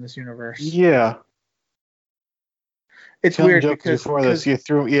first in this universe. Yeah. It's Killing weird Joke because before this,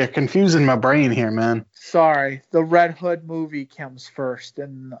 confusing my brain here, man. Sorry, the Red Hood movie comes first,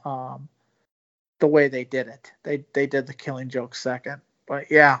 and the way they did it, they did the Killing Joke second. But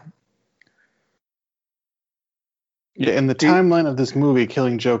yeah. Yeah, in the timeline of this movie,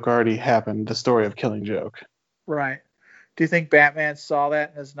 Killing Joke already happened. The story of Killing Joke. Right. Do you think Batman saw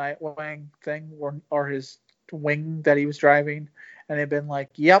that in his Nightwing thing, or his wing that he was driving, and had been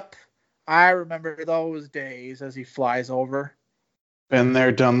like, "Yep, I remember those days," as he flies over? Been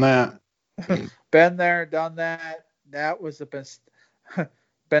there, done that. Been there, done that. That was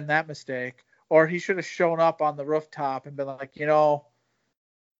been that mistake. Or he should have shown up on the rooftop and been like,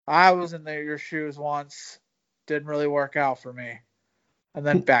 I was in your shoes once. Didn't really work out for me. And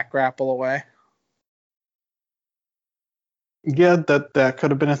then back grapple away. Yeah, that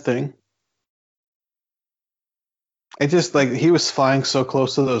could have been a thing. It just, like, he was flying so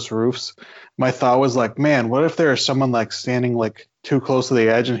close to those roofs. My thought was like, man, what if there is someone like standing like too close to the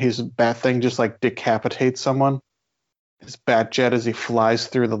edge, and his bat thing just like decapitates someone? His bat jet as he flies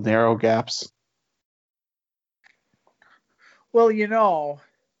through the narrow gaps. Well,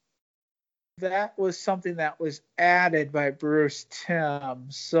 that was something that was added by Bruce Timm.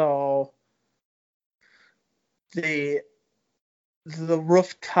 So the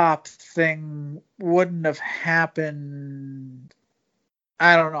rooftop thing wouldn't have happened.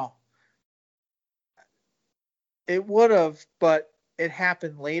 I don't know. It would have, but it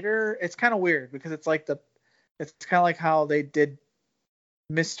happened later. It's kind of weird because it's kind of like how they did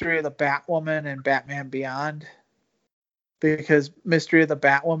Mystery of the Batwoman and Batman Beyond. Because Mystery of the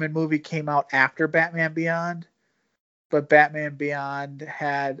Batwoman movie came out after Batman Beyond, but Batman Beyond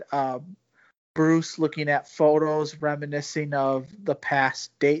had Bruce looking at photos reminiscing of the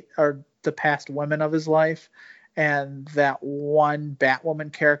past date or the past women of his life, and that one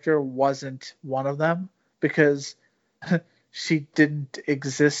Batwoman character wasn't one of them because she didn't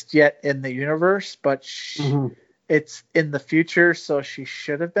exist yet in the universe, but it's in the future, so she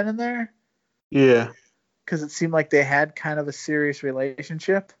should have been in there. Yeah. Because it seemed like they had kind of a serious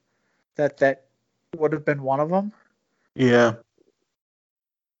relationship that would have been one of them. Yeah.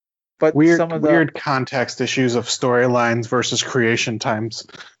 But weird context issues of storylines versus creation times.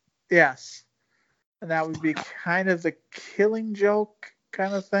 Yes. And that would be kind of the Killing Joke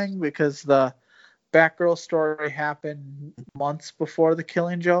kind of thing, because the Batgirl story happened months before the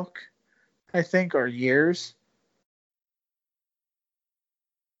Killing Joke, I think, or years.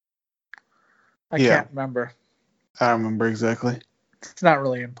 I can't remember. I don't remember exactly. It's not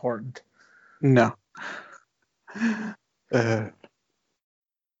really important. No. But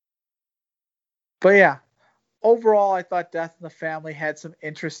yeah, overall, I thought Death in the Family had some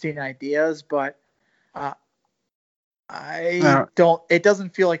interesting ideas, but it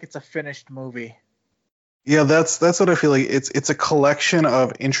doesn't feel like it's a finished movie. Yeah, that's what I feel like. It's a collection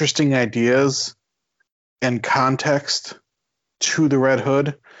of interesting ideas and context to the Red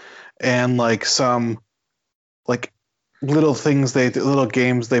Hood, and like some like little games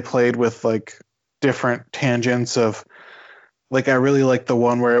they played with like different tangents of like I really like the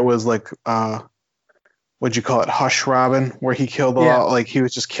one where it was like what'd you call it, Hush Robin, where he killed a lot, like he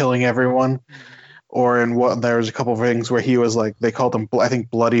was just killing everyone. Or in what there was a couple of things where he was like they called him I think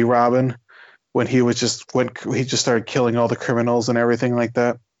Bloody Robin, when he just started killing all the criminals and everything like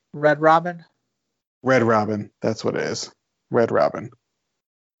that. Red Robin, that's what it is. Red Robin.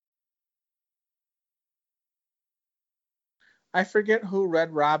 I forget who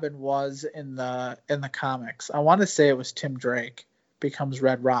Red Robin was in the comics. I want to say it was Tim Drake becomes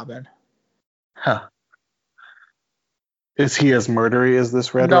Red Robin. Huh. Is he as murdery as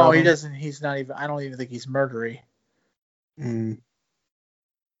this Red Robin? No, he doesn't. He's not even. I don't even think he's murdery.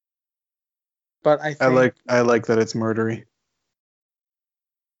 But I like that it's murdery.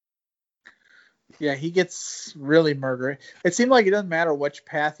 Yeah, he gets really murdery. It seemed like it doesn't matter which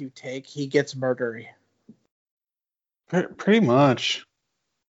path you take, he gets murdery. Pretty much.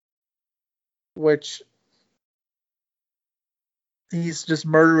 Which he's just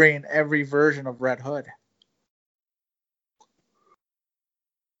murdering every version of Red Hood.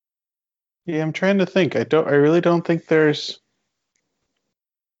 Yeah, I'm trying to think. I really don't think there's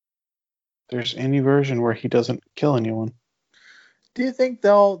any version where he doesn't kill anyone. Do you think,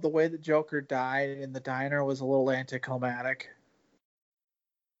 though, the way the Joker died in the diner was a little anticlimactic?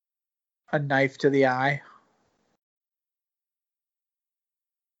 A knife to the eye?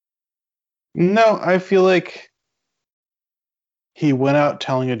 No, I feel like he went out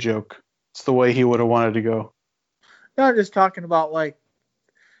telling a joke. It's the way he would have wanted to go. No, I'm just talking about, like,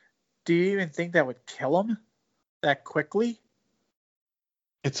 do you even think that would kill him that quickly?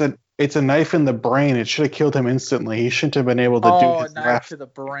 It's a knife in the brain. It should have killed him instantly. He shouldn't have been able to do his a knife left. to the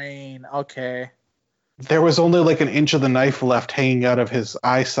brain. Okay. There was only like an inch of the knife left hanging out of his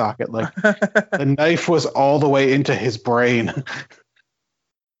eye socket. Like the knife was all the way into his brain.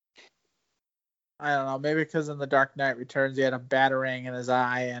 I don't know. Maybe because in The Dark Knight Returns he had a batarang in his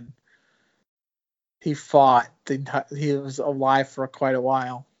eye and he fought. He was alive for quite a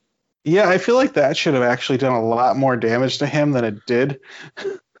while. Yeah, I feel like that should have actually done a lot more damage to him than it did.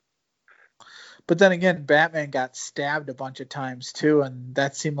 But then again, Batman got stabbed a bunch of times too, and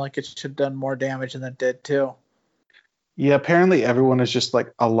that seemed like it should have done more damage than it did too. Yeah, apparently everyone is just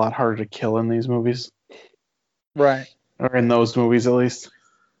like a lot harder to kill in these movies. Right. Or in those movies at least.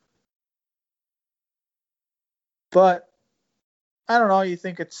 But I don't know, you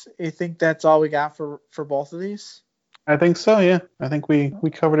think that's all we got for both of these? I think so, yeah. I think we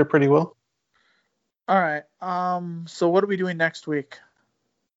covered it pretty well. All right. So what are we doing next week?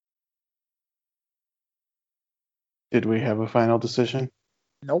 Did we have a final decision?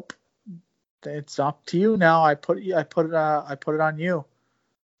 Nope. It's up to you now. I put it on you.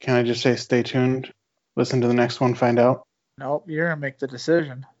 Can I just say stay tuned? Listen to the next one, find out? Nope, you're gonna make the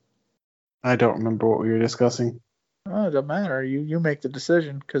decision. I don't remember what we were discussing. Oh, it doesn't matter. You make the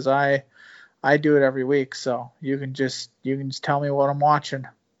decision because I do it every week, so you can just tell me what I'm watching.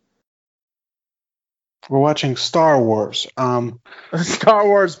 We're watching Star Wars. Star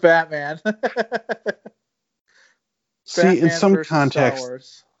Wars Batman. See, Batman in some versus context. Star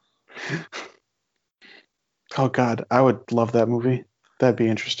Wars. Oh God, I would love that movie. That'd be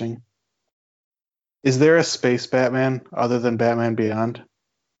interesting. Is there a space Batman other than Batman Beyond?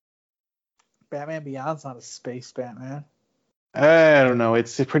 Batman Beyond's not a space Batman. I don't know.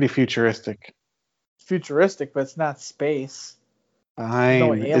 It's pretty futuristic. It's futuristic, but it's not space. Fine.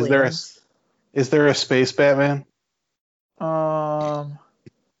 No aliens. Is there a space Batman?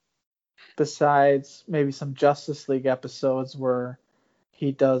 Besides maybe some Justice League episodes where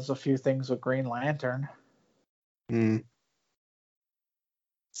he does a few things with Green Lantern.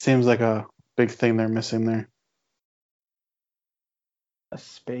 Seems like a big thing they're missing there. A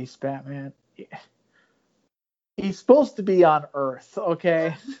space Batman. He's supposed to be on Earth,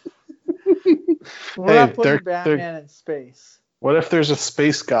 okay? We're not putting Batman in space. What if there's a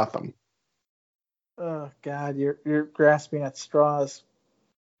space Gotham? Oh God, you're grasping at straws.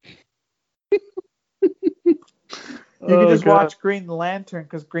 You can just God. watch Green Lantern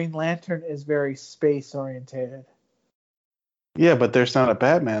because Green Lantern is very space orientated. Yeah, but there's not a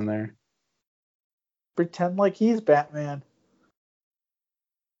Batman there. Pretend like he's Batman.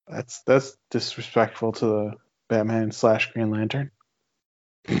 That's disrespectful to the Batman / Green Lantern.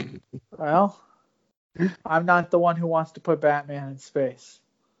 Well, I'm not the one who wants to put Batman in space.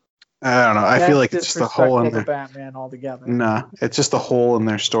 I don't know. I feel like it's just a hole in disrespectful to there. Batman altogether. Nah, it's just a hole in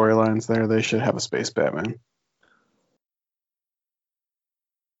their storylines there. They should have a space Batman.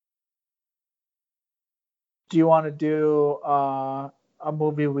 Do you want to do a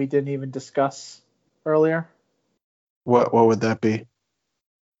movie we didn't even discuss earlier? What would that be?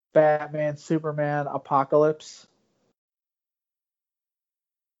 Batman, Superman, Apocalypse.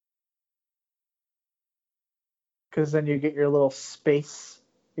 Because then you get your little space.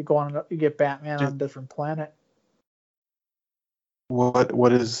 You get Batman on a different planet.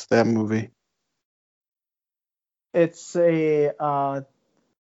 What is that movie? It's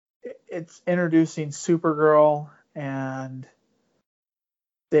it's introducing Supergirl, and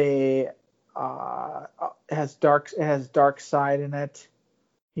it has Darkseid in it.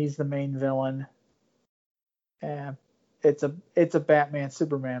 He's the main villain, and it's a Batman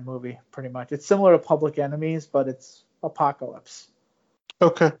Superman movie pretty much. It's similar to Public Enemies, but it's Apocalypse.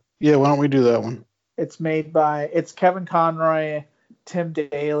 Okay, yeah. Why don't we do that one? It's it's Kevin Conroy, Tim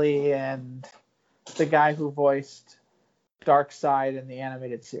Daly, and the guy who voiced Darkseid in the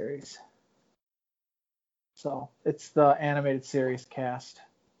animated series. So it's the animated series cast.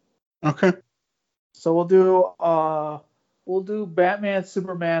 Okay. So we'll do Batman,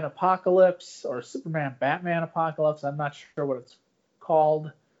 Superman, Apocalypse, or Superman, Batman, Apocalypse. I'm not sure what it's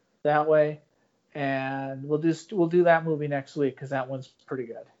called that way, and we'll do that movie next week because that one's pretty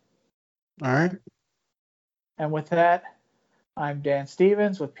good. All right. And with that, I'm Dan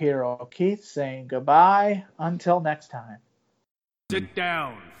Stevens with Peter O'Keefe saying goodbye until next time. Sit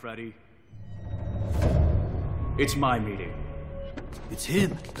down, Freddy. It's my meeting. It's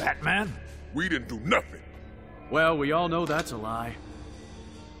him, Batman. We didn't do nothing. Well, we all know that's a lie.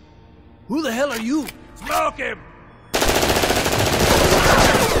 Who the hell are you? Smoke him!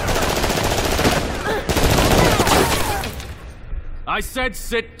 I said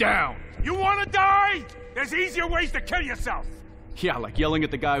sit down! You wanna die? There's easier ways to kill yourself. Yeah, like yelling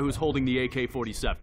at the guy who's holding the AK-47.